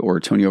TikTok, or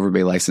Tony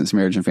Overbay Licensed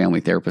Marriage and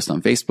Family Therapist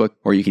on Facebook,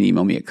 or you can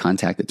email me at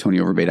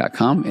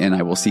contact@TonyOverbay.com. And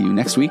I will see you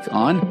next week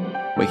on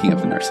Waking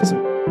Up to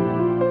Narcissism.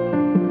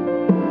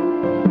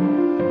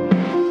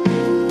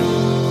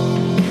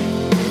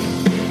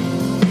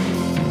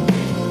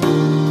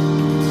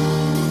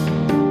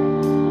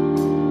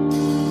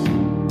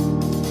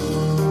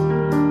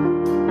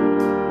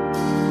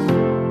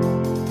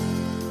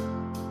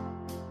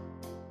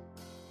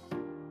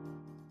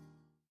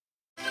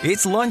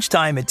 It's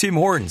lunchtime at Tim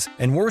Hortons,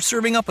 and we're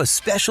serving up a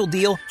special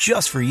deal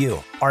just for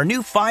you. Our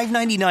new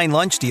 $5.99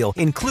 lunch deal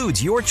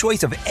includes your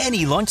choice of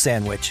any lunch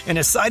sandwich and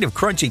a side of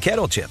crunchy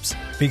kettle chips.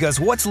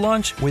 Because what's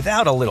lunch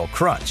without a little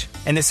crunch?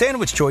 And the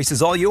sandwich choice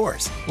is all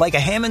yours, like a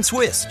ham and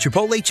Swiss,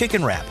 Chipotle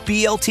chicken wrap,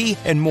 BLT,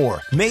 and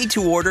more, made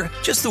to order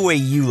just the way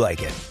you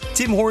like it.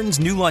 Tim Hortons'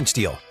 new lunch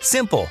deal.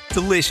 Simple,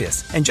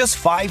 delicious, and just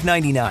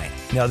 $5.99.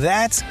 Now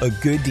that's a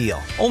good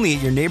deal. Only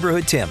at your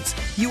neighborhood Tim's.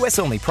 U.S.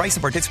 only. Price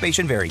and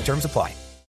participation vary. Terms apply.